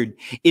shattered.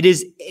 It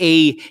is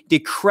a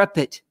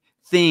decrepit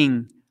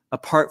thing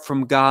apart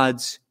from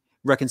God's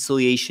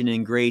reconciliation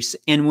and grace.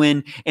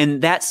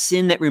 And that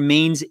sin that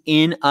remains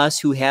in us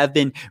who have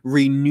been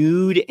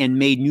renewed and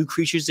made new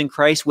creatures in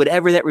Christ,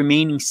 whatever that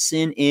remaining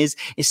sin is,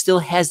 it still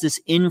has this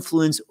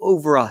influence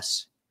over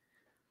us.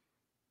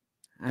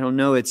 I don't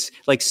know, it's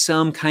like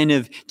some kind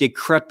of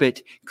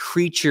decrepit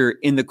creature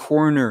in the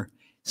corner.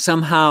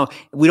 Somehow,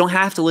 we don't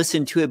have to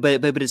listen to it,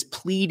 but it's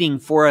pleading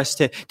for us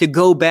to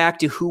go back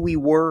to who we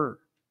were.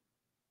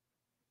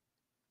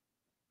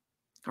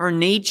 Our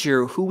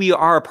nature, who we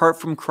are apart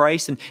from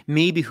Christ, and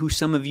maybe who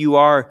some of you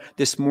are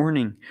this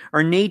morning,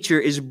 our nature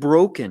is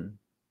broken.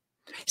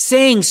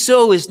 Saying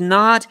so is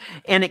not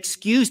an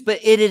excuse, but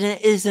it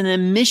is an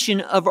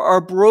admission of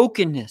our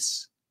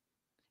brokenness.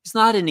 It's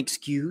not an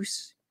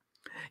excuse.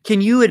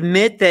 Can you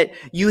admit that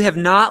you have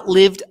not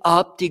lived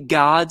up to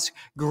God's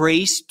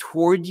grace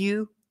toward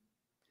you?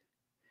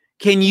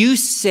 Can you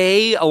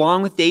say,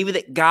 along with David,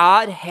 that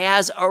God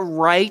has a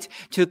right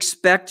to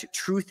expect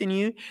truth in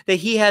you? That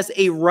he has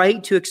a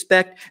right to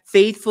expect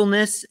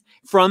faithfulness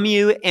from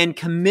you and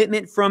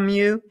commitment from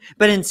you,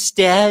 but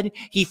instead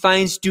he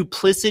finds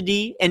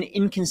duplicity and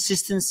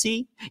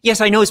inconsistency?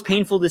 Yes, I know it's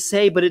painful to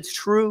say, but it's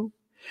true.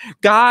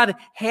 God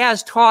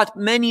has taught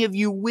many of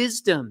you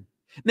wisdom.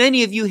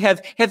 Many of you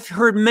have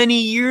heard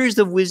many years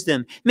of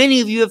wisdom. Many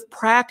of you have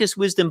practiced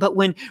wisdom. But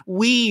when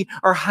we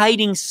are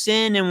hiding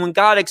sin and when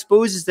God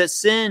exposes that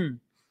sin,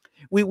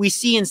 we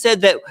see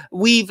instead that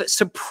we've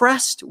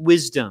suppressed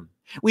wisdom.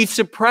 We've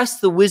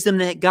suppressed the wisdom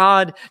that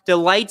God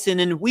delights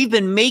in, and we've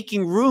been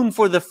making room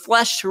for the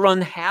flesh to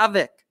run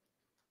havoc.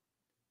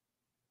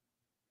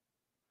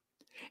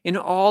 In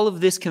all of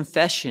this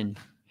confession,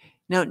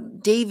 now,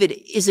 David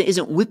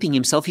isn't whipping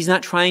himself. He's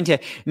not trying to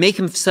make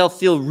himself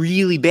feel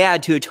really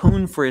bad to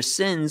atone for his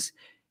sins.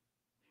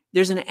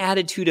 There's an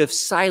attitude of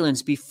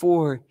silence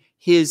before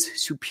his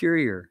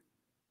superior.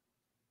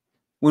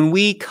 When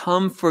we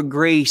come for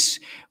grace,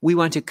 we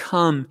want to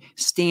come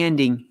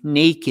standing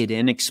naked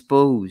and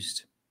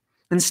exposed.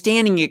 And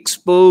standing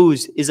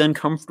exposed is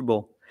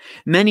uncomfortable.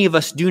 Many of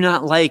us do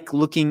not like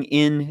looking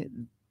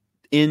in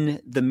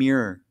the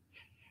mirror.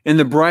 And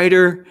the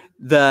brighter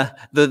the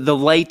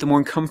light, the more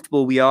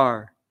uncomfortable we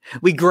are.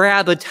 We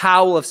grab a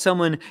towel if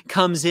someone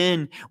comes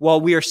in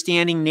while we are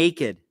standing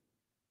naked.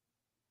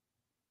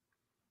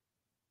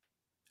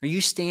 Are you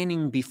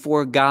standing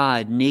before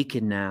God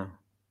naked now?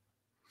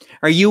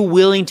 Are you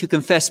willing to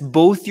confess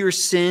both your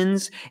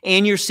sins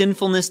and your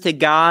sinfulness to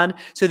God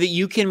so that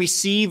you can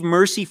receive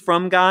mercy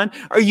from God?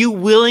 Are you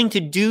willing to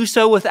do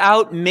so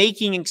without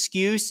making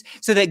excuse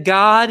so that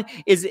God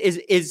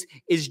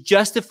is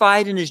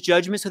justified in his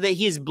judgment, so that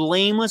he is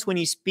blameless when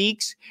he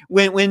speaks?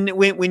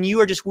 When you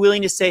are just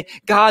willing to say,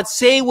 God,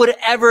 say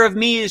whatever of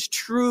me is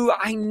true.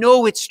 I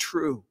know it's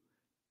true.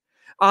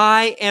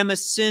 I am a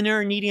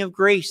sinner needing of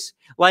grace.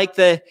 Like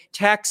the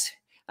text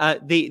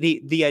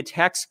the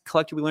tax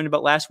collector we learned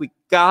about last week,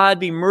 God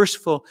be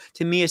merciful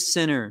to me, a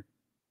sinner.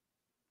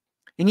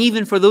 And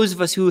even for those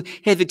of us who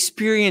have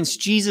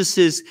experienced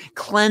Jesus's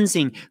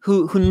cleansing,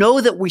 who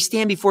know that we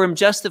stand before him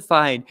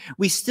justified,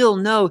 we still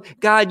know,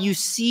 God, you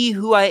see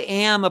who I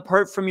am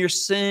apart from your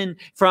sin,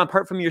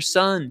 apart from your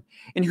son,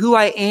 and who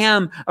I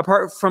am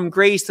apart from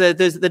grace, the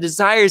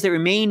desires that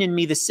remain in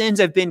me, the sins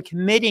I've been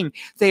committing,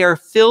 they are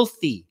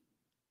filthy.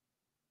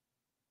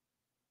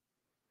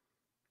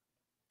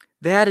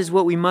 That is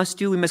what we must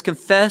do. We must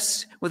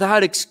confess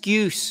without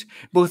excuse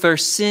both our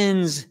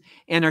sins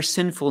and our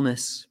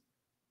sinfulness.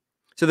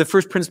 So the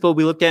first principle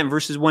we looked at in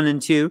verses 1 and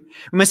 2,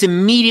 we must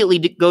immediately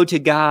go to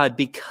God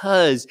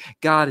because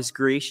God is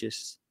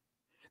gracious.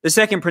 The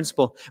second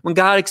principle, when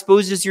God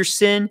exposes your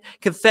sin,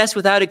 confess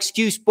without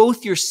excuse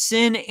both your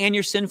sin and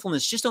your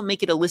sinfulness. Just don't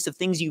make it a list of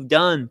things you've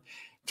done.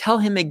 Tell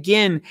him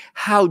again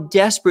how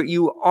desperate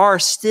you are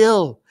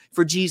still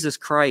for Jesus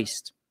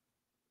Christ.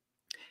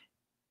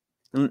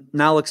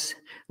 Now let's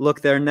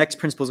look there. Next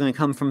principle is going to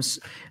come from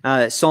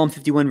Psalm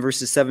 51,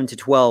 verses 7 to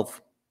 12.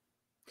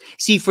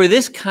 See, for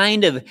this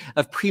kind of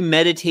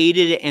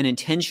premeditated and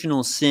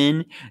intentional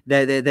sin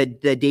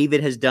that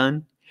David has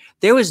done,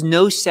 there was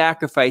no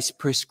sacrifice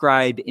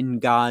prescribed in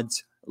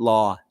God's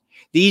law.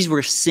 These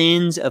were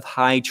sins of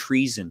high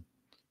treason.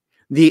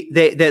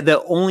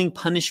 The only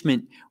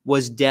punishment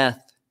was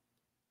death.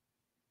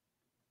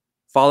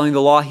 Following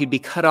the law, he'd be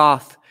cut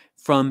off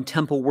from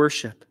temple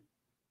worship.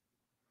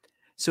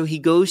 So he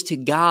goes to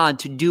God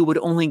to do what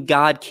only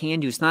God can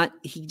do. It's not,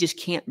 he just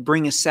can't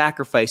bring a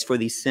sacrifice for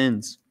these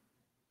sins.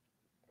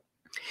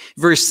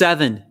 Verse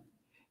 7,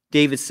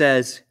 David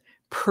says,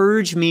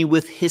 purge me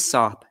with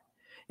hyssop,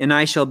 and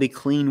I shall be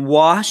clean.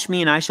 Wash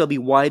me, and I shall be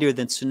whiter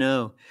than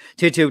snow.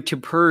 To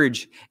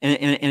purge, and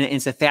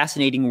it's a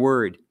fascinating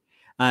word.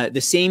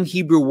 The same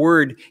Hebrew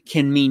word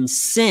can mean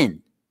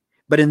sin,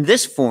 but in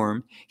this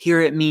form, here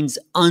it means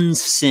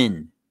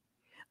unsin.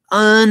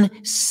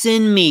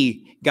 Unsin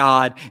me,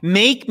 God.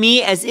 Make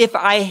me as if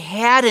I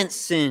hadn't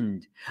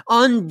sinned.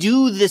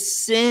 Undo the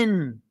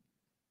sin.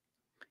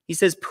 He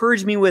says,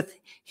 purge me with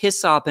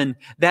hyssop, and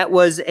that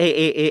was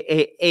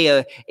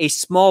a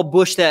small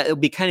bush that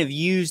would be kind of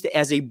used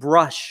as a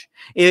brush.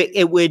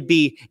 It would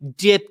be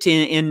dipped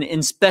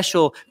in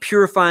special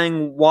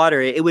purifying water.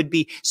 It would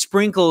be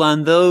sprinkled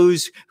on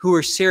those who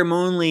were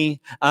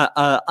ceremonially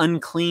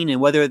unclean,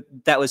 and whether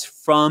that was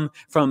from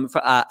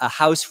a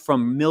house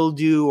from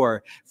mildew,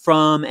 or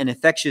from an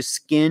infectious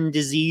skin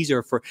disease,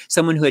 or for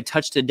someone who had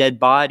touched a dead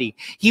body.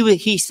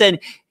 He said,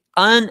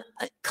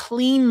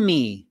 unclean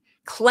me.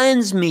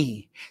 Cleanse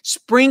me,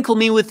 sprinkle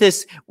me with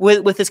this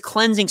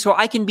cleansing, so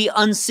I can be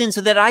unsinned, so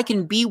that I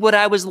can be what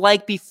I was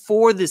like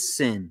before this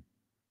sin,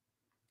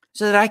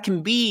 so that I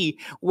can be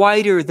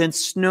whiter than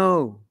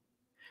snow.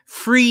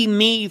 Free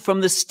me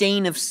from the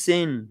stain of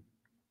sin.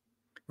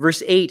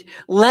 Verse 8,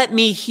 let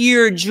me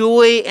hear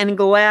joy and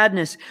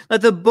gladness.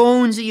 Let the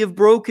bones that you have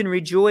broken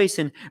rejoice.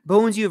 And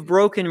bones you have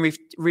broken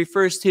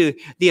refers to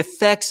the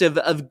effects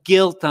of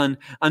guilt on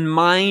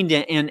mind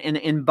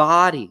and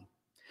body.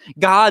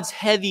 God's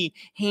heavy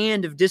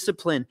hand of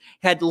discipline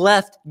had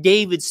left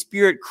David's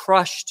spirit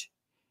crushed.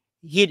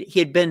 He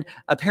had been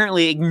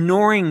apparently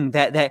ignoring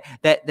that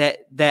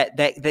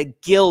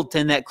guilt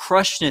and that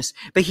crushedness,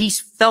 but he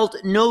felt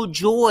no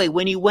joy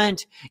when he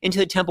went into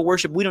the temple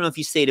worship. We don't know if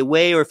he stayed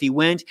away or if he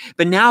went,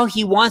 but now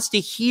he wants to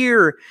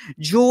hear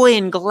joy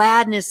and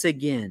gladness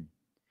again.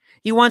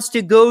 He wants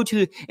to go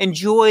to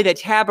enjoy the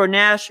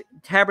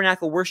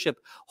tabernacle worship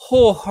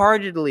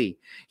wholeheartedly.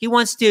 He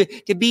wants to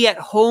be at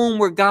home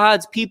where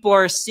God's people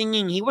are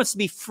singing. He wants to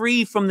be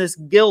free from this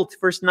guilt.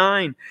 Verse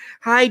 9,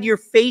 hide your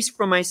face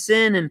from my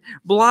sin and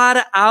blot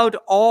out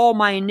all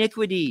my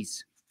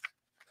iniquities.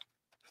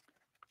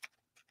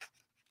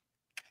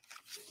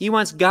 He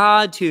wants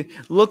God to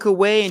look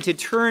away and to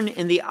turn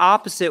in the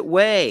opposite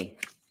way.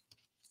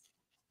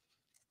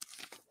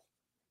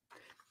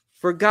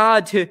 For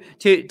God to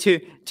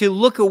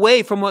look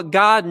away from what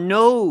God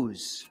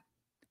knows.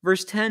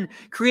 Verse 10,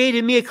 create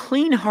in me a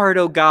clean heart,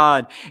 O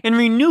God, and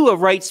renew a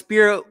right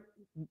spirit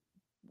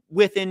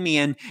within me.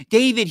 And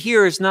David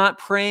here is not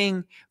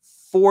praying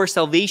for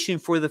salvation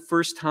for the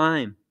first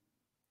time.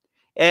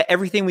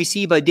 Everything we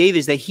see about David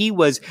is that he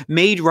was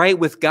made right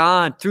with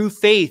God through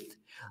faith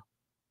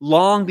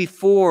long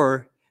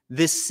before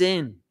this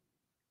sin.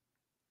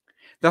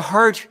 The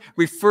heart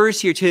refers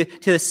here to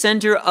the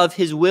center of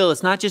his will.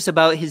 It's not just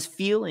about his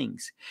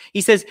feelings. He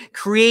says,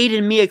 create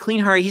in me a clean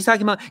heart. He's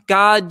talking about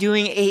God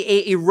doing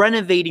a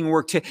renovating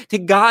work, to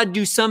God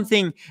do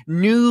something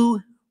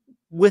new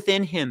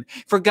within him,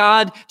 for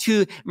God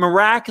to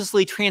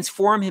miraculously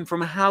transform him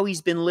from how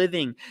he's been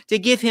living, to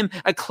give him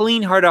a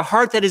clean heart, a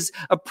heart that is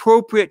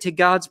appropriate to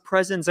God's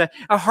presence,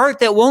 a heart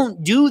that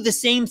won't do the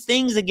same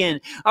things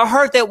again, a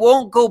heart that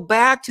won't go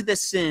back to the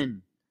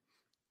sin.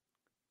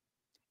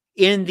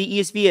 In the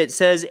ESV, it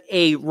says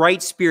a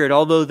right spirit,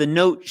 although the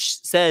note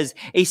says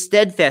a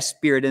steadfast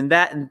spirit, and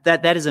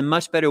that is a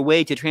much better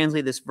way to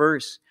translate this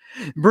verse.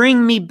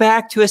 Bring me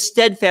back to a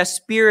steadfast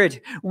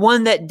spirit,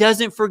 one that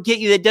doesn't forget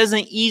you, that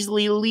doesn't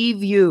easily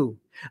leave you.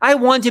 I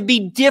want to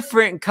be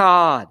different,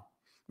 God.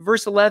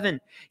 Verse 11,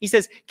 he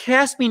says,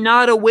 cast me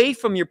not away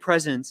from your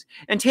presence,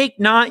 and take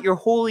not your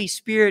Holy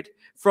Spirit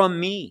from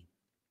me.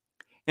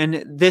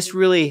 And this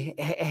really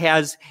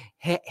has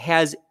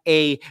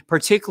a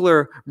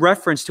particular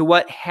reference to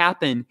what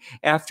happened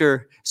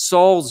after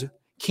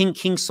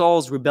King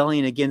Saul's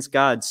rebellion against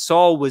God.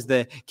 Saul was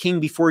the king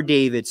before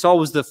David. Saul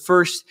was the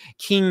first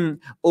king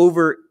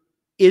over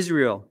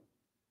Israel.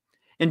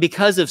 And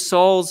because of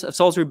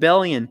Saul's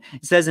rebellion,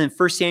 it says in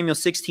 1 Samuel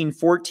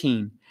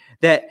 16:14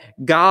 that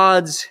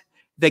God's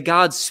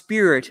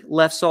spirit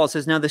left Saul. It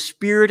says, now the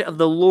spirit of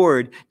the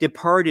Lord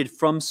departed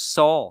from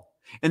Saul.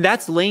 And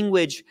that's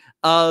language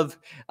of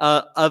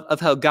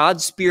how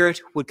God's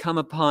spirit would come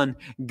upon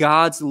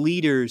God's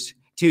leaders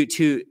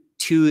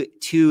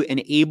to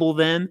enable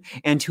them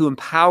and to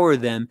empower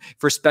them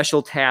for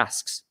special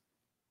tasks.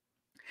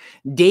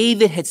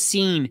 David had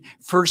seen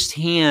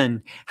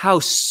firsthand how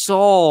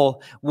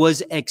Saul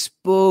was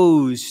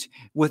exposed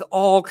with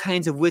all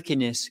kinds of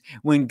wickedness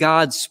when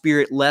God's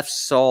spirit left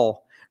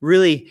Saul.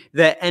 Really,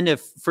 the end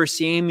of 1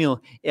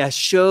 Samuel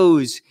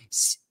shows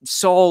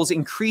Saul's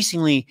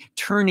increasingly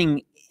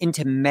turning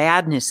into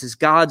madness as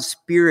God's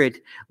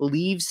spirit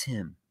leaves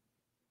him.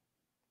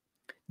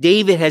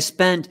 David has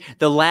spent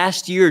the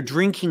last year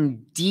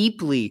drinking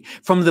deeply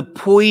from the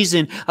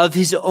poison of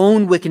his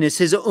own wickedness,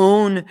 his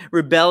own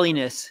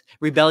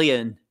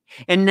rebellion.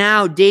 And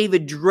now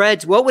David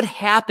dreads what would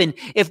happen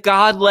if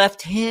God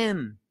left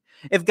him,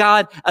 if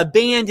God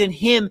abandoned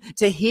him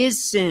to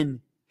his sin.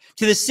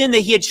 to the sin that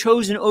he had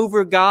chosen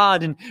over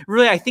God. And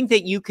really, I think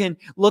that you can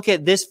look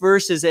at this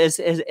verse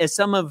as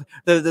some of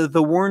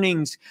the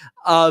warnings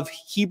of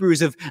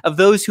Hebrews, of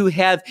those who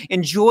have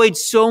enjoyed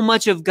so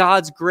much of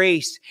God's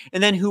grace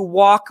and then who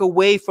walk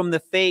away from the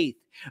faith,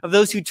 of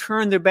those who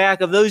turn their back,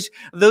 of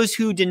those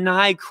who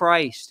deny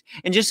Christ.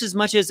 And just as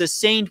much as a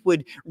saint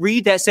would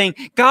read that saying,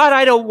 God,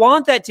 I don't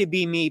want that to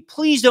be me.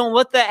 Please don't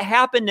let that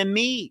happen to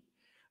me.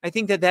 I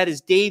think that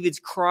is David's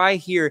cry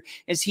here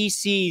as he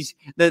sees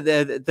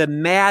the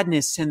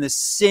madness and the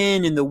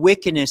sin and the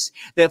wickedness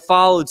that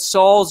followed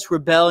Saul's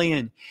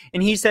rebellion.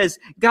 And he says,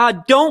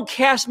 God, don't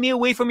cast me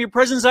away from your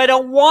presence. I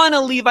don't want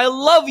to leave. I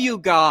love you,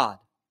 God.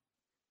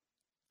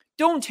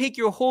 Don't take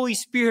your Holy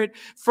Spirit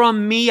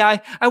from me. I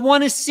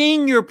want to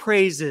sing your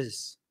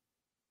praises.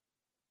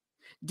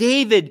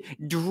 David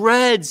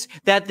dreads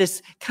that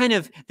this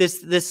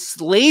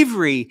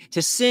slavery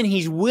to sin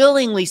he's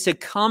willingly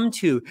succumbed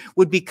to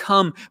would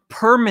become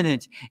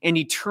permanent and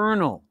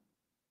eternal.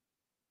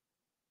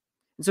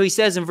 And so he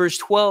says in verse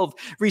 12,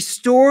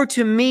 restore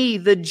to me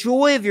the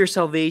joy of your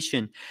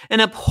salvation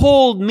and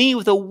uphold me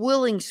with a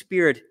willing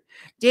spirit.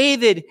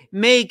 David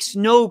makes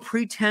no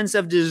pretense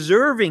of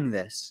deserving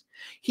this.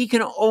 He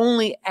can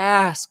only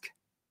ask,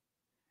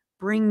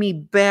 bring me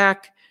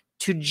back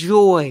to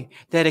joy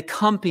that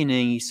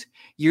accompanies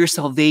your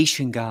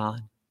salvation,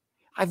 God.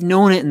 I've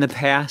known it in the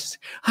past.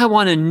 I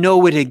want to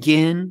know it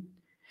again.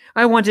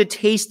 I want to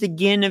taste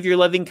again of your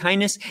loving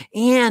kindness,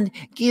 and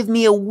give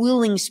me a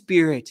willing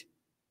spirit.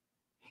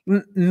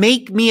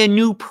 Make me a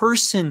new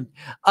person.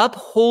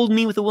 Uphold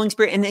me with a willing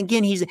spirit. And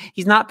again, he's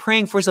not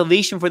praying for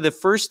salvation for the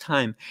first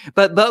time,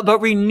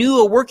 but renew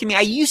a work in me.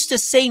 I used to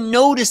say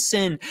no to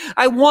sin.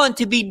 I want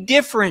to be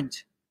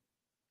different.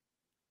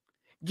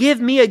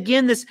 Give me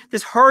again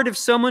this heart of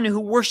someone who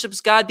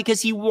worships God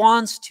because he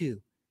wants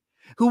to,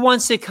 who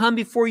wants to come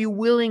before you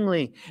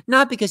willingly,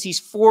 not because he's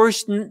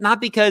forced,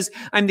 not because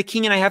I'm the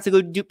king and I have to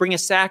go bring a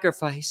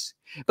sacrifice,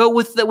 but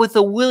with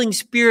a willing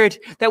spirit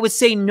that would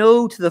say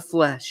no to the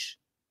flesh.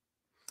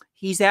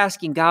 He's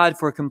asking God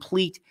for a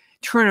complete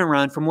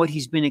turnaround from what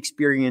he's been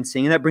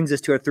experiencing. And that brings us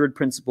to our third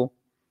principle.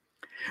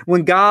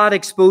 When God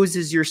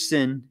exposes your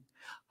sin,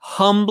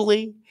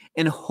 humbly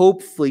and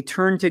hopefully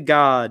turn to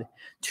God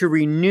to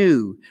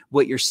renew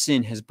what your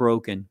sin has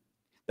broken.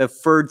 The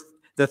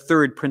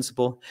third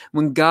principle,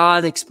 when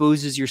God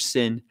exposes your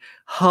sin,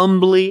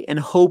 humbly and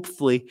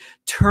hopefully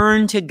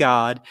turn to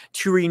God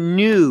to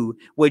renew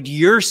what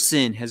your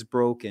sin has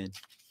broken.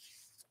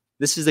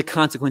 This is the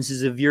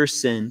consequences of your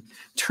sin.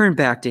 Turn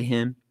back to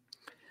him.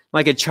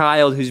 Like a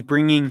child who's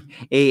bringing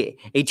a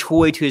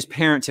toy to his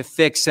parent to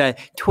fix, a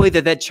toy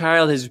that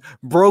child has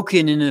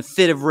broken in a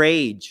fit of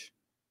rage.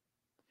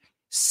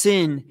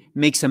 Sin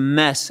makes a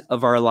mess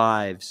of our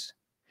lives.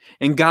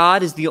 And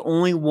God is the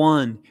only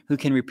one who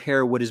can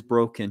repair what is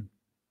broken.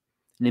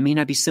 And it may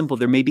not be simple.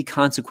 There may be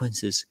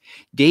consequences.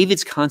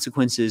 David's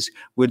consequences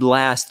would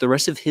last the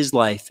rest of his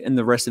life and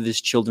the rest of his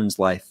children's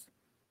life.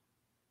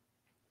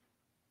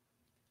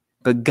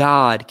 But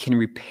God can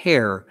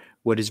repair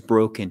what is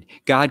broken.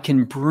 God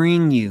can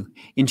bring you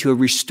into a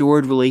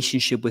restored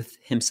relationship with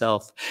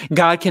himself.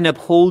 God can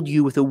uphold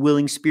you with a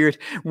willing spirit.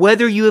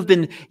 Whether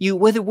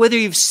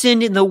you've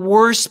sinned in the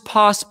worst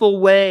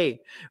possible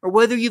way, or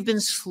whether you've been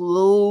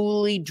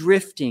slowly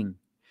drifting,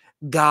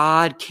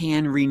 God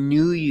can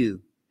renew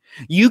you.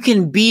 You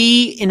can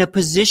be in a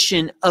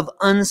position of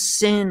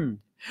unsinned,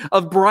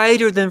 of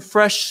brighter than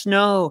fresh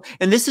snow.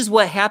 And this is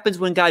what happens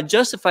when God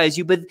justifies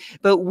you.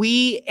 But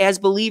we as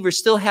believers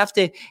still have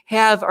to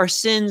have our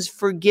sins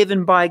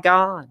forgiven by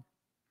God.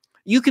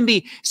 You can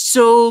be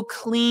so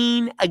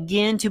clean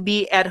again to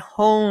be at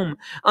home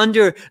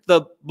under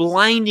the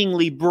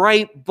blindingly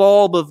bright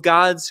bulb of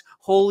God's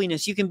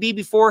holiness. You can be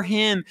before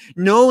him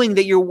knowing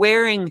that you're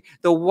wearing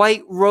the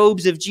white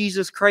robes of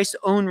Jesus Christ's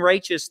own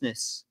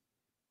righteousness.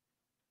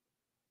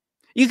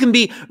 You can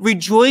be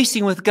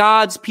rejoicing with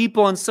God's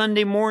people on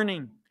Sunday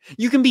morning.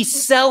 You can be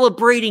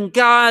celebrating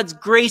God's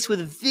grace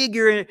with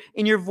vigor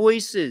in your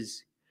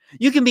voices.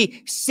 You can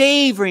be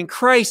savoring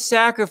Christ's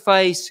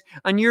sacrifice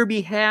on your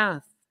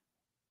behalf.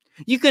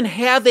 You can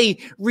have a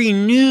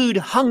renewed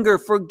hunger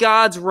for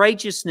God's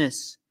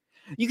righteousness.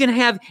 You can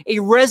have a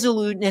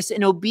resoluteness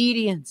in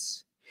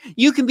obedience.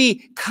 You can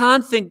be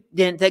confident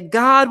that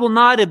God will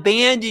not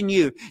abandon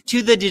you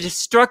to the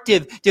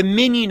destructive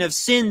dominion of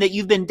sin that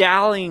you've been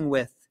dallying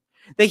with.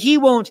 That he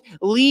won't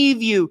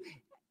leave you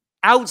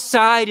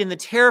outside in the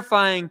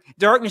terrifying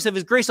darkness of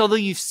his grace, although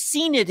you've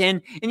seen it.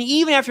 And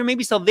even after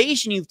maybe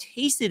salvation, you've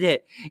tasted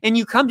it. And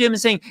you come to him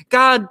and saying,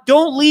 God,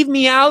 don't leave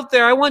me out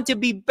there. I want to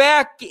be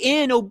back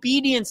in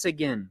obedience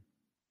again.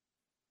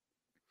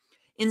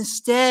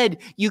 Instead,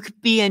 you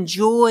could be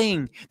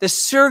enjoying the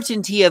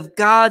certainty of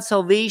God's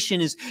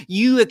salvation as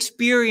you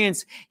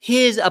experience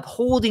his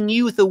upholding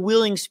you with a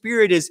willing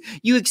spirit, as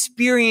you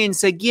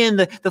experience again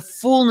the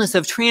fullness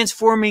of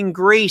transforming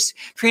grace,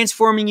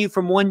 transforming you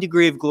from one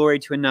degree of glory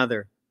to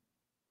another.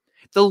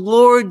 The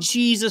Lord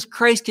Jesus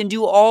Christ can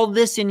do all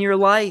this in your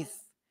life.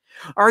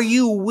 Are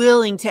you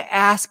willing to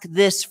ask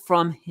this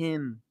from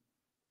him?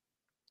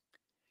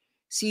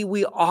 See,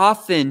 we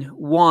often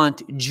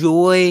want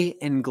joy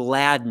and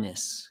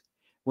gladness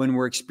when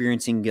we're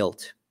experiencing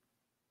guilt.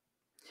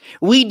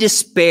 We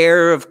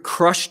despair of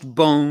crushed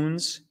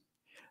bones,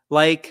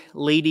 like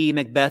Lady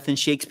Macbeth in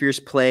Shakespeare's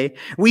play.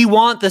 We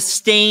want the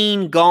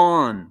stain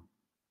gone.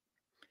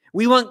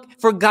 We want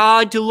for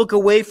God to look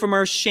away from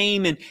our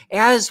shame, and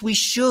as we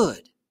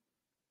should.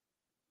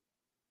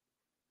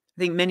 I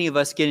think many of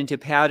us get into a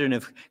pattern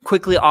of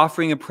quickly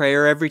offering a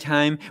prayer every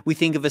time we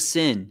think of a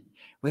sin,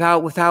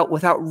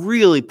 without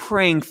really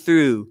praying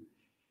through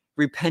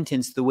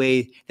repentance the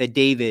way that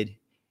David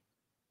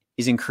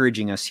is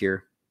encouraging us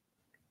here.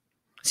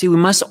 See, we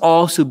must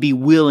also be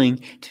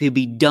willing to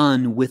be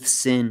done with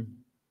sin.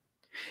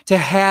 To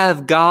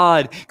have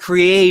God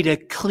create a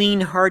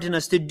clean heart in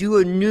us, to do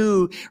a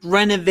new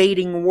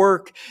renovating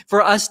work,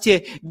 for us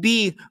to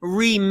be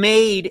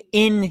remade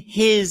in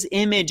His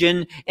image,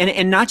 and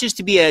not just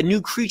to be a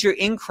new creature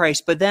in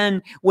Christ, but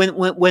then when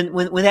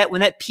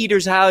that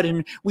peters out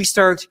and we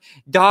start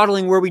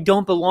dawdling where we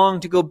don't belong,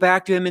 to go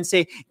back to Him and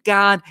say,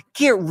 God,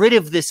 get rid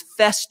of this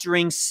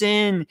festering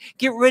sin,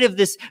 get rid of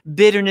this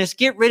bitterness,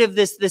 get rid of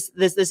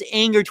this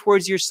anger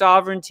towards your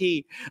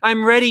sovereignty.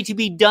 I'm ready to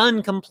be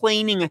done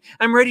complaining.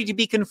 I'm ready to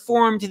be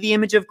conformed to the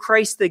image of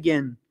Christ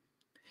again.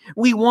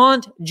 We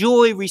want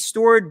joy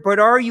restored, but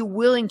are you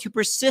willing to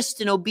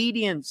persist in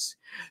obedience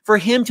for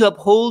Him to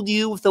uphold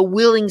you with a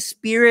willing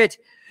spirit,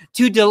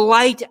 to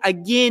delight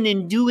again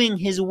in doing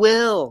His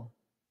will?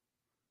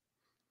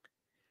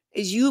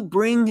 As you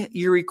bring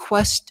your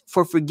request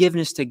for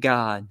forgiveness to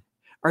God,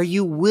 are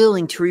you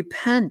willing to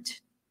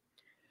repent?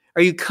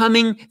 Are you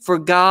coming for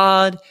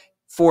God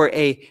for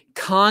a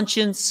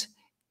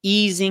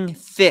conscience-easing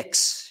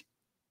fix?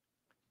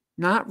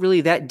 Not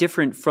really that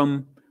different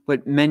from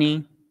what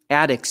many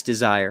addicts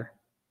desire.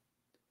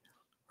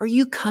 Are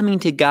you coming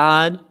to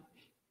God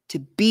to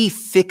be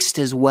fixed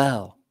as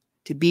well,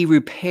 to be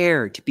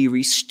repaired, to be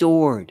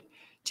restored,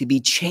 to be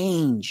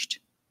changed?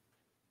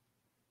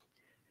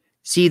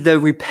 See, the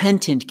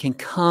repentant can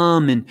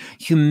come in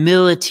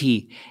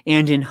humility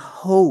and in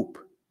hope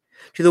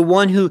to the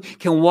one who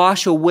can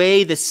wash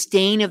away the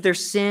stain of their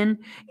sin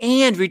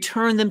and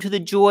return them to the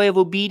joy of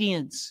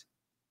obedience.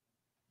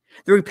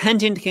 The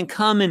repentant can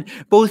come in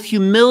both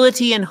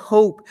humility and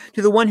hope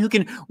to the one who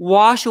can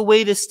wash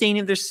away the stain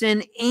of their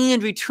sin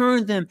and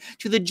return them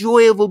to the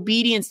joy of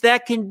obedience.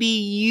 That can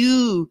be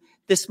you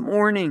this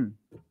morning.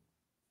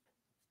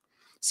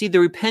 See,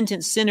 the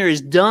repentant sinner is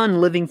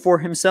done living for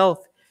himself.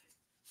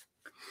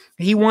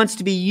 He wants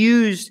to be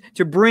used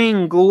to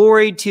bring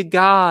glory to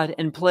God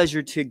and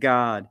pleasure to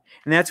God.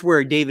 And that's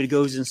where David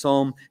goes in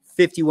Psalm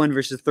 51,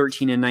 verses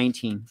 13 and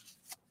 19.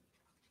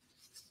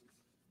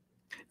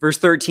 Verse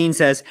 13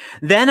 says,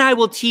 "Then I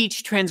will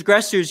teach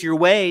transgressors your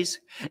ways,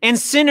 and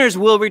sinners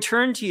will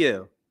return to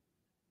you."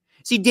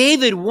 See,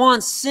 David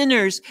wants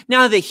sinners,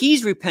 now that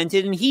he's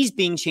repented and he's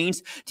being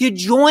changed, to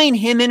join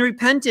him in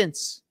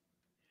repentance.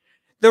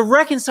 The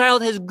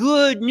reconciled has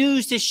good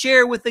news to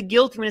share with the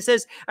guilty. When it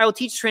says, I will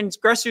teach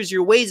transgressors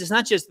your ways, it's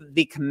not just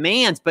the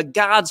commands, but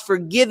God's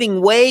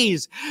forgiving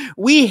ways.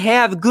 We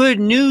have good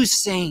news,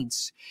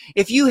 saints.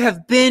 If you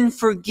have been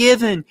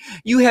forgiven,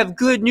 you have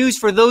good news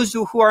for those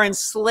who are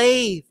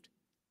enslaved.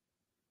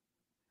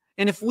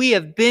 And if we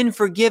have been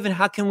forgiven,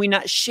 how can we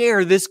not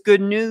share this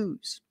good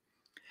news?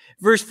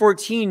 Verse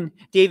 14,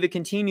 David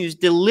continues,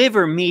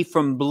 "Deliver me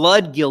from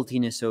blood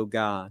guiltiness, O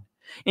God."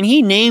 And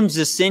he names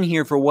the sin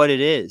here for what it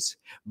is.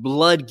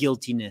 Blood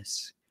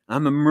guiltiness.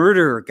 I'm a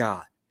murderer,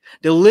 God.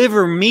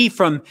 Deliver me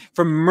from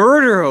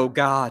murder, O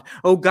God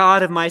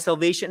of my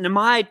salvation. And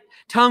my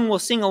tongue will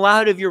sing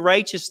aloud of your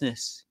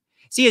righteousness.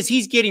 See, as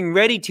he's getting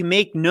ready to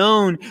make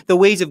known the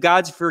ways of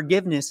God's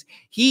forgiveness,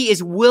 he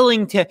is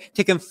willing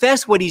to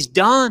confess what he's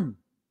done.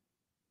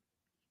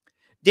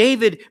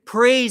 David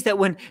prays that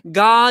when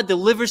God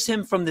delivers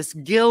him from this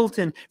guilt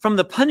and from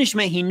the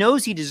punishment he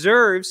knows he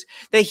deserves,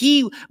 that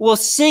he will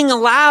sing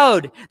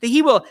aloud, that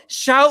he will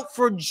shout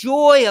for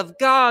joy of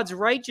God's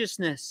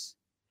righteousness.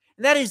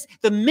 And that is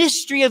the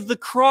mystery of the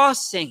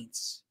cross,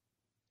 saints.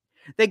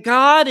 That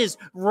God is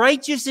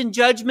righteous in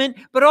judgment,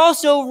 but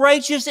also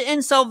righteous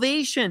in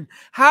salvation.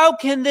 How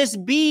can this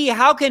be?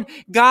 How can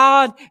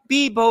God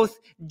be both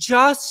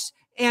just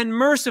and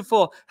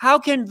merciful? How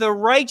can the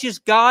righteous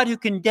God who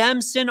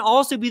condemns sin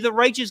also be the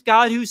righteous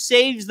God who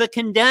saves the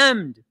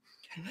condemned?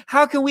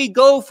 How can we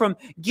go from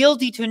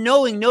guilty to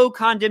knowing no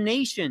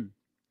condemnation?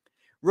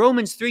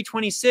 Romans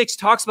 3:26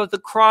 talks about the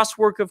cross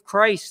work of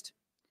Christ.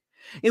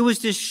 It was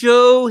to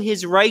show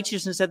his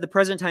righteousness at the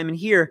present time. And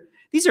here,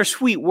 these are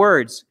sweet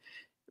words.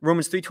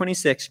 Romans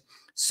 3:26,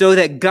 so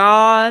that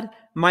God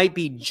might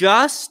be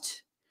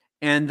just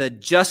and the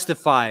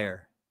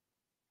justifier.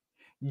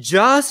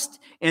 Just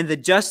and the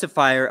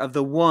justifier of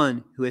the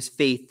one who has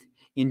faith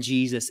in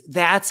Jesus.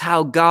 That's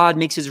how God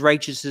makes his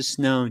righteousness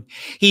known.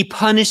 He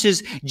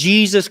punishes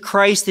Jesus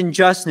Christ in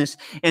justness,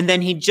 and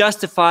then he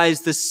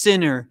justifies the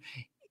sinner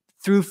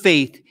through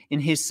faith in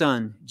his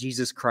Son,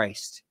 Jesus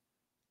Christ.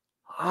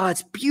 Oh,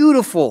 it's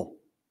beautiful.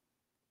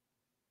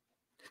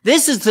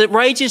 This is the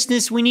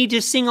righteousness we need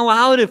to sing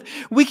aloud of.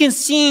 We can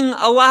sing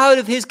aloud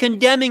of his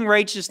condemning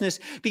righteousness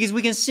because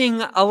we can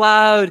sing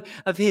aloud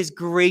of his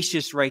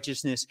gracious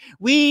righteousness.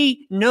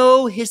 We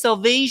know his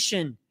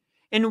salvation,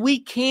 and we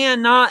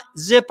cannot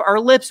zip our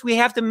lips. We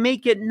have to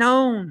make it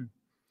known.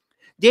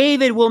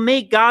 David will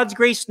make God's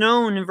grace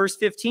known in verse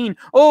 15.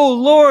 Oh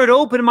Lord,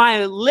 open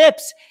my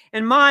lips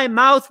and my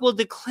mouth will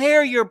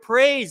declare your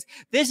praise.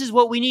 This is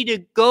what we need to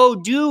go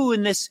do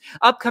in this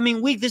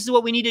upcoming week. This is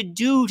what we need to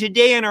do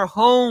today in our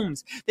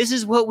homes. This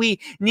is what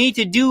we need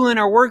to do in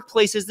our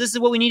workplaces. This is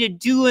what we need to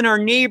do in our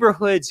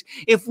neighborhoods.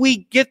 If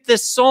we get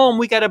this psalm,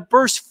 we got to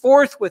burst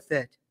forth with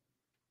it.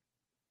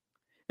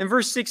 And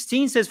verse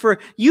 16 says, for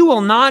you will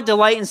not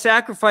delight in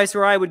sacrifice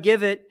or I would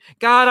give it.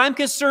 God, I'm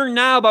concerned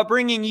now about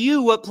bringing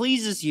you what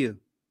pleases you.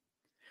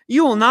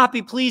 You will not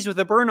be pleased with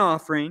a burnt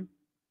offering.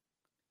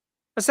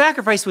 A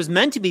sacrifice was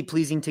meant to be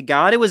pleasing to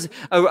God. It was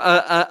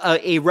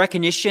a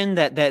recognition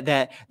that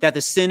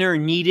the sinner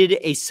needed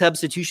a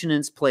substitution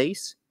in its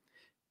place.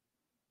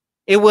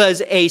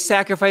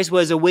 Sacrifice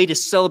was a way to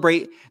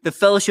celebrate the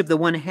fellowship that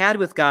one had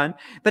with God.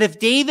 But if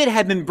David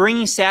had been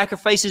bringing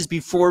sacrifices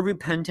before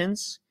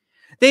repentance,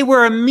 they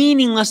were a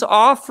meaningless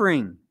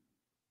offering.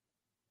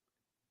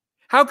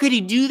 How could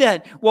he do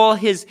that while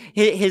his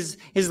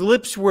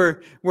lips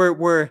were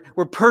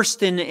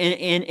pursed in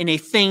a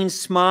feigned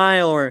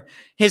smile, or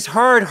his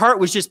hard heart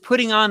was just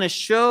putting on a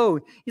show?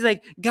 He's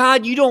like,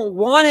 God, you don't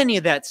want any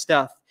of that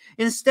stuff.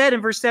 Instead,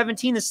 in verse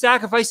 17, the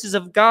sacrifices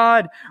of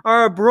God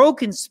are a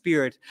broken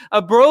spirit,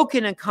 a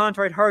broken and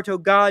contrite heart, O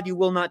God, you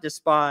will not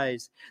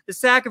despise. The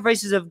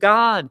sacrifices of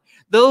God,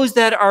 those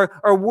that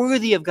are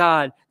worthy of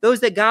God, those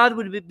that God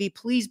would be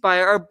pleased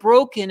by, are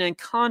broken and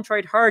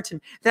contrite hearts.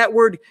 And that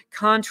word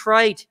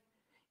contrite,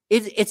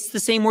 it's the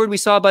same word we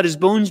saw about his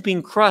bones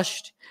being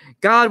crushed.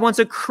 God wants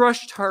a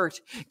crushed heart.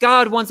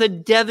 God wants a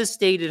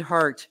devastated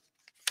heart.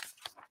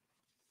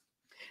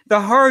 The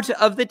heart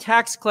of the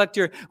tax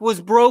collector was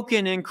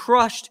broken and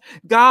crushed.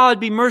 God,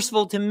 be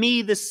merciful to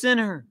me, the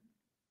sinner. And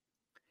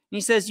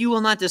he says, you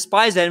will not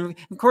despise that. And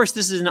of course,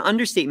 this is an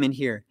understatement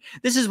here.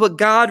 This is what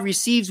God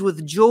receives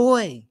with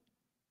joy.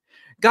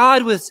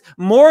 God was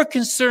more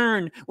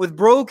concerned with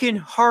broken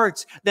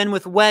hearts than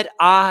with wet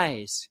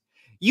eyes.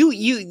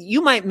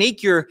 You might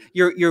make your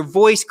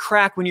voice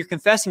crack when you're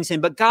confessing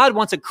sin, but God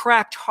wants a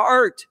cracked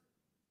heart.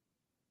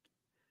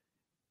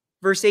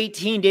 Verse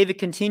 18, David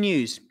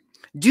continues,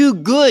 do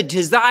good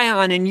to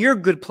Zion in your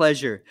good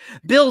pleasure.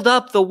 Build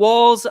up the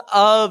walls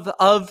of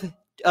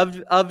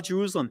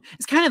Jerusalem.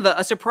 It's kind of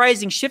a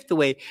surprising shift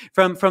away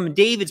from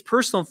David's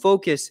personal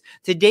focus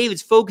to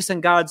David's focus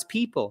on God's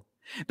people.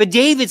 But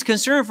David's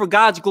concern for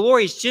God's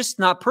glory is just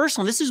not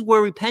personal. This is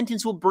where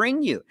repentance will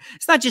bring you.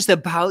 It's not just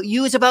about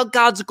you. It's about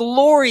God's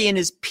glory and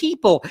his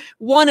people,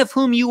 one of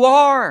whom you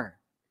are.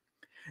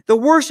 The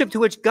worship to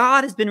which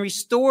God has been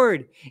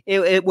restored,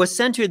 it was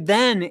centered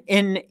then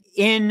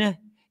in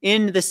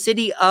the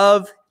city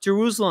of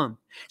Jerusalem.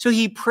 So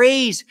he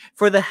prays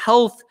for the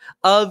health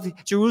of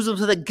Jerusalem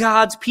so that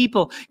God's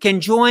people can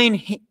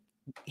join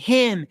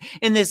him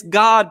in this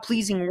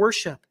God-pleasing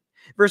worship.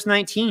 Verse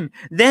 19,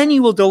 then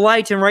you will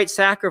delight in right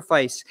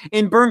sacrifice,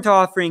 in burnt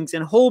offerings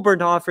and whole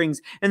burnt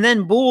offerings, and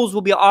then bulls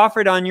will be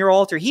offered on your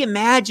altar. He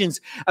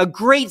imagines a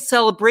great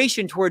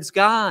celebration towards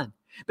God.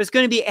 But it's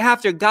going to be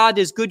after God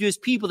is good to his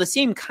people, the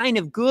same kind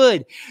of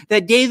good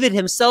that David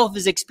himself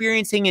is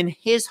experiencing in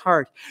his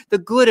heart, the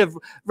good of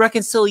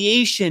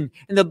reconciliation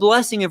and the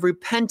blessing of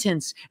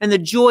repentance and the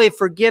joy of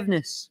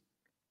forgiveness.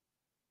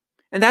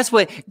 And that's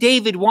what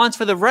David wants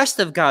for the rest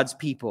of God's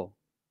people.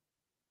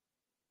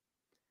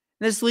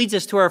 And this leads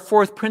us to our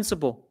fourth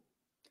principle.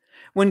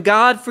 When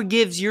God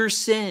forgives your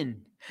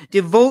sin,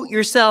 devote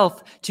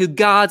yourself to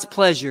God's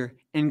pleasure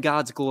and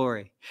God's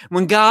glory.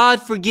 When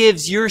God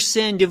forgives your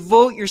sin,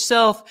 devote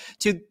yourself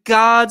to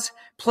God's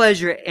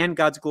pleasure and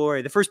God's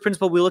glory. The first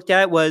principle we looked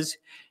at was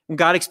when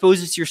God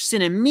exposes your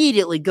sin,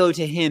 immediately go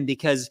to him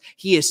because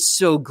he is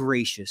so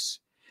gracious.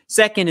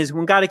 Second is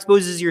when God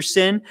exposes your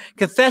sin,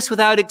 confess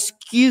without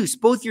excuse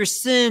both your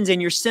sins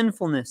and your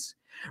sinfulness.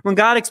 When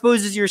God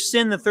exposes your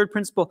sin, the third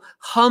principle,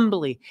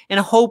 humbly and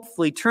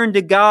hopefully turn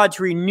to God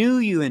to renew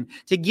you and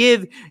to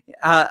give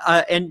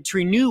and to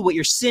renew what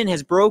your sin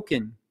has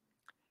broken.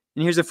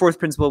 And here's the fourth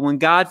principle. When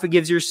God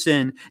forgives your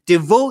sin,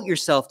 devote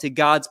yourself to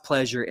God's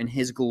pleasure and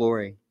his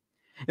glory.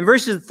 In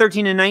verses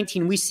 13 and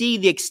 19, we see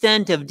the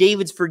extent of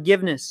David's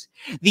forgiveness,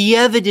 the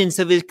evidence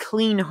of his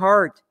clean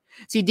heart.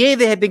 See,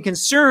 David had been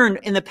concerned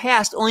in the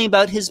past only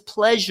about his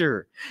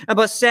pleasure,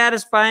 about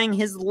satisfying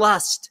his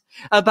lust,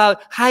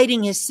 about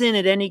hiding his sin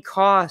at any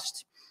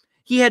cost.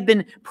 He had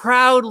been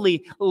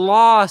proudly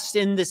lost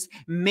in this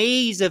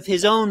maze of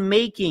his own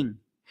making,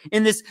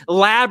 in this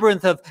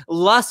labyrinth of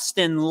lust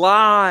and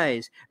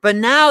lies. But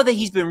now that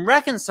he's been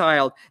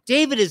reconciled,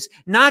 David is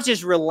not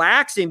just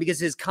relaxing because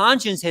his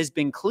conscience has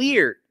been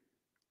cleared.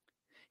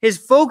 His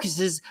focus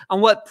is on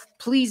what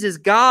pleases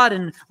God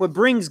and what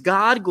brings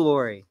God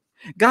glory.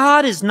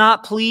 God is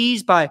not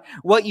pleased by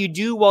what you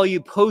do while you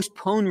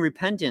postpone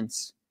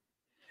repentance.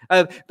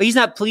 But he's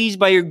not pleased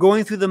by your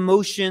going through the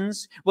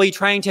motions while you're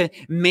trying to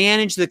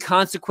manage the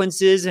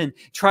consequences and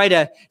try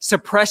to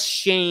suppress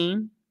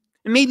shame.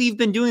 And maybe you've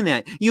been doing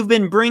that. You've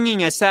been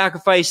bringing a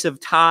sacrifice of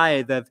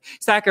tithe, of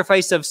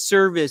sacrifice of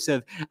service,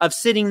 of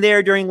sitting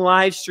there during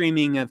live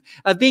streaming, of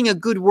being a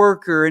good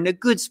worker and a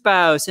good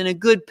spouse and a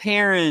good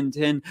parent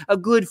and a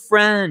good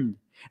friend.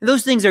 And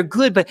those things are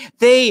good, but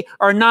they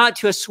are not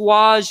to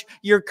assuage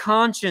your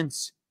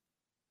conscience.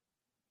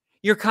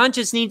 Your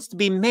conscience needs to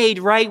be made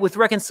right with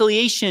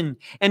reconciliation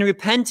and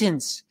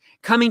repentance,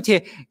 coming to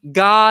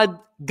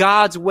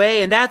God's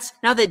way. And that's,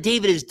 now that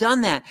David has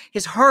done that,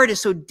 his heart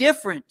is so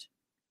different.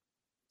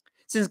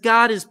 Since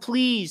God is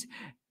pleased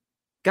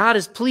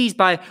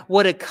by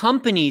what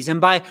accompanies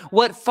and by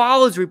what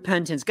follows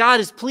repentance. God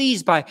is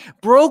pleased by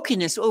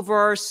brokenness over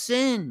our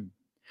sin.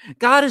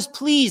 God is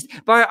pleased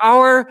by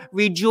our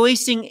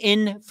rejoicing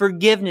in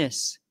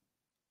forgiveness.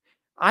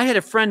 I had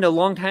a friend a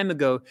long time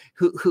ago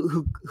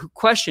who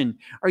questioned,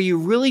 are you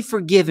really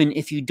forgiven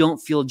if you don't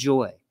feel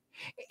joy?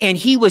 And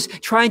he was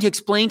trying to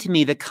explain to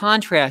me the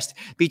contrast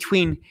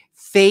between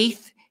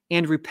faith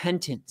and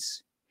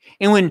repentance.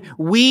 And when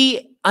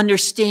we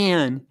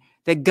understand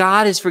that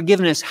God has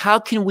forgiven us, how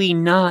can we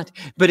not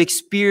but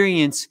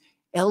experience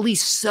at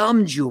least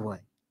some joy?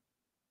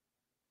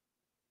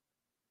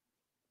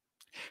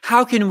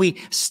 How can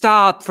we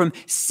stop from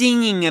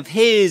singing of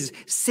his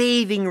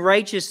saving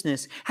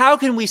righteousness? How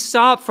can we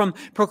stop from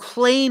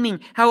proclaiming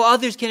how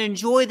others can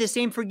enjoy the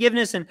same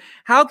forgiveness? And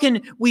how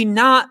can we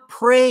not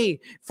pray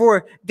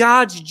for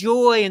God's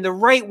joy and the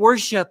right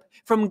worship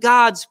from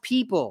God's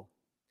people?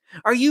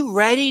 Are you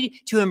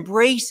ready to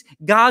embrace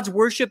God's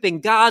worship in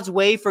God's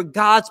way for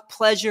God's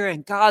pleasure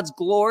and God's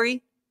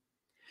glory?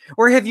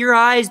 Or have your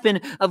eyes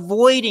been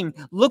avoiding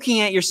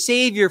looking at your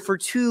Savior for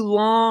too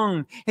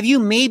long? Have you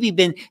maybe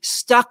been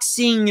stuck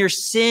seeing your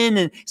sin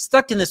and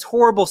stuck in this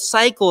horrible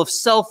cycle of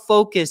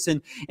self-focus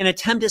and an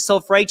attempt at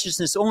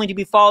self-righteousness only to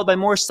be followed by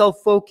more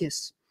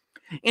self-focus?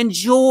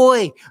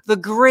 Enjoy the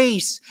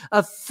grace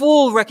of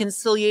full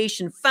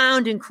reconciliation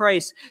found in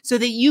Christ so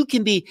that you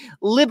can be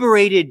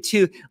liberated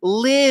to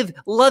live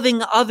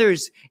loving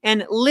others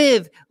and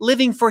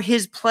living for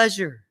his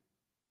pleasure.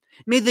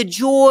 May the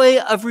joy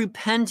of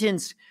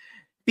repentance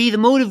be the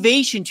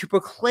motivation to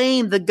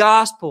proclaim the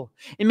gospel,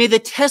 and may the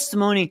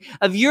testimony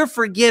of your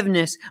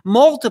forgiveness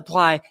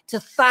multiply to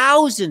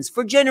thousands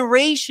for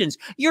generations.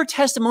 Your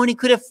testimony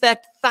could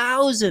affect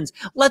thousands.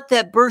 Let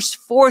that burst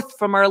forth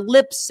from our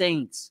lips,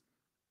 saints.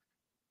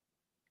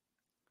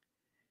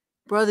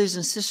 Brothers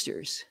and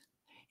sisters,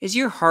 is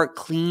your heart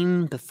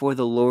clean before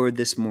the Lord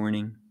this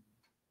morning?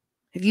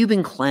 Have you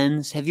been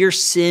cleansed? Have your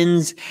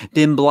sins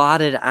been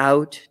blotted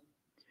out?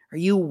 Are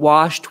you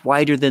washed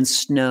whiter than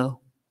snow?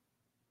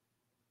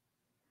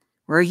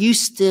 Or are you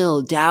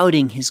still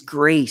doubting his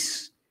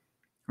grace?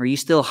 Are you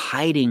still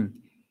hiding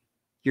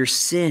your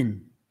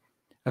sin,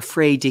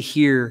 afraid to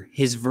hear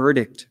his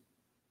verdict?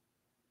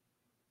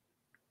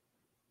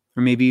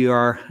 Or maybe you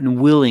are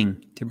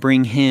unwilling to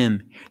bring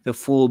him the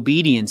full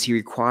obedience he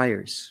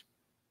requires.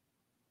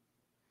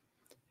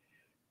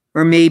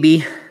 Or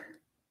maybe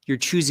you're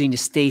choosing to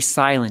stay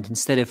silent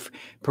instead of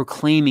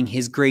proclaiming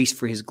his grace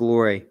for his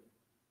glory.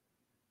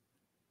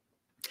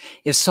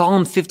 If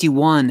Psalm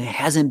 51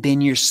 hasn't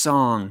been your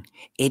song,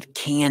 it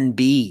can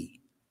be.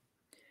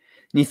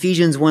 In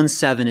Ephesians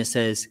 1:7, it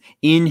says,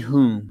 in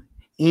whom,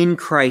 in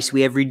Christ,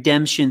 we have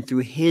redemption through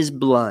his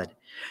blood,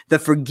 the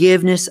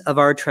forgiveness of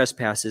our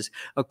trespasses,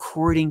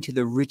 according to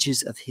the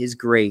riches of his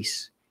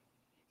grace.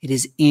 It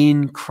is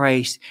in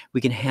Christ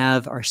we can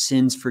have our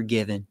sins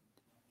forgiven.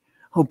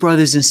 Oh,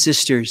 brothers and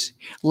sisters,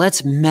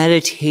 let's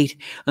meditate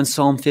on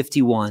Psalm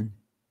 51.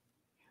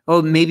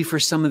 Oh, maybe for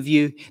some of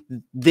you,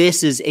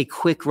 this is a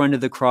quick run to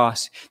the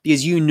cross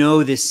because you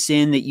know this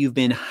sin that you've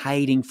been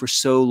hiding for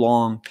so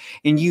long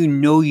and you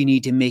know you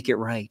need to make it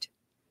right.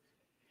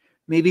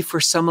 Maybe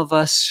for some of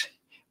us,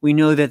 we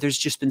know that there's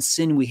just been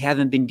sin we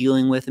haven't been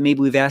dealing with, and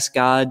maybe we've asked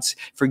God's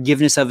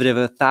forgiveness of it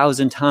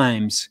 1,000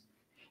 times,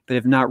 but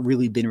have not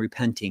really been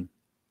repenting.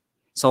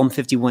 Psalm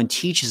 51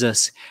 teaches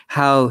us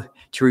how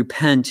to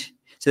repent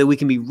so that we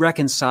can be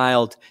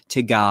reconciled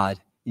to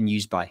God and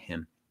used by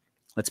him.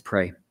 Let's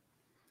pray.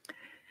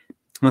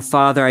 My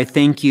Father, I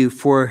thank you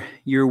for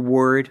your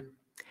word,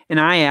 and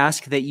I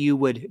ask that you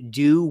would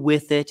do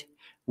with it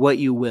what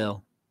you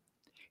will.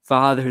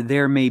 Father,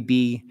 there may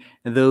be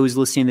those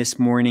listening this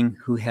morning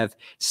who have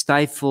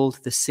stifled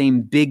the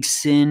same big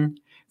sin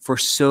for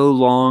so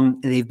long,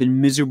 and they've been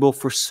miserable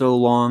for so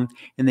long,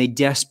 and they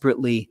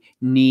desperately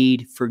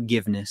need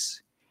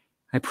forgiveness.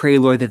 I pray,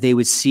 Lord, that they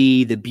would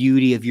see the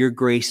beauty of your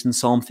grace in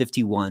Psalm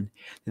 51,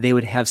 that they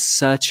would have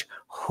such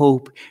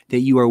hope that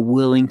you are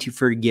willing to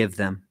forgive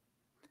them.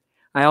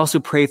 I also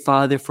pray,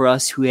 Father, for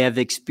us who have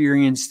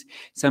experienced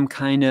some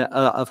kind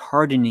of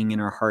hardening in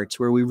our hearts,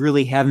 where we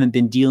really haven't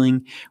been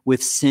dealing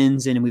with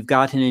sins and we've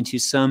gotten into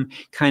some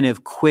kind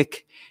of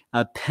quick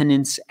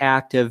penance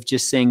act of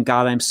just saying,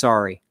 God, I'm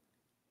sorry.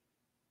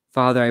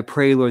 Father, I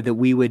pray, Lord, that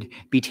we would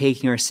be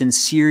taking our sins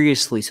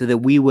seriously so that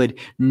we would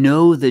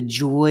know the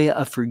joy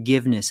of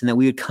forgiveness and that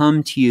we would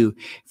come to you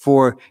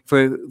for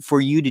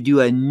you to do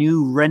a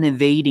new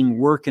renovating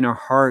work in our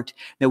heart,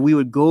 that we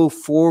would go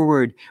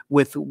forward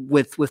with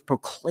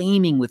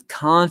proclaiming with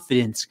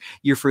confidence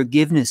your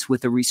forgiveness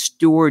with a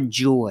restored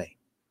joy.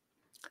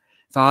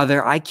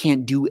 Father, I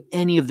can't do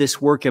any of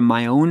this work in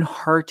my own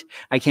heart.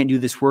 I can't do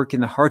this work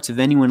in the hearts of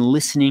anyone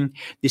listening.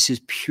 This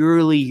is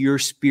purely your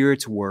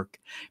Spirit's work.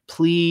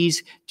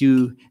 Please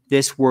do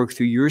this work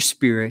through your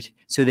Spirit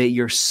so that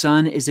your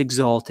Son is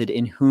exalted,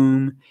 in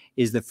whom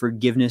is the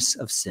forgiveness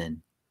of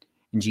sin.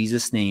 In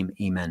Jesus' name,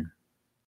 amen.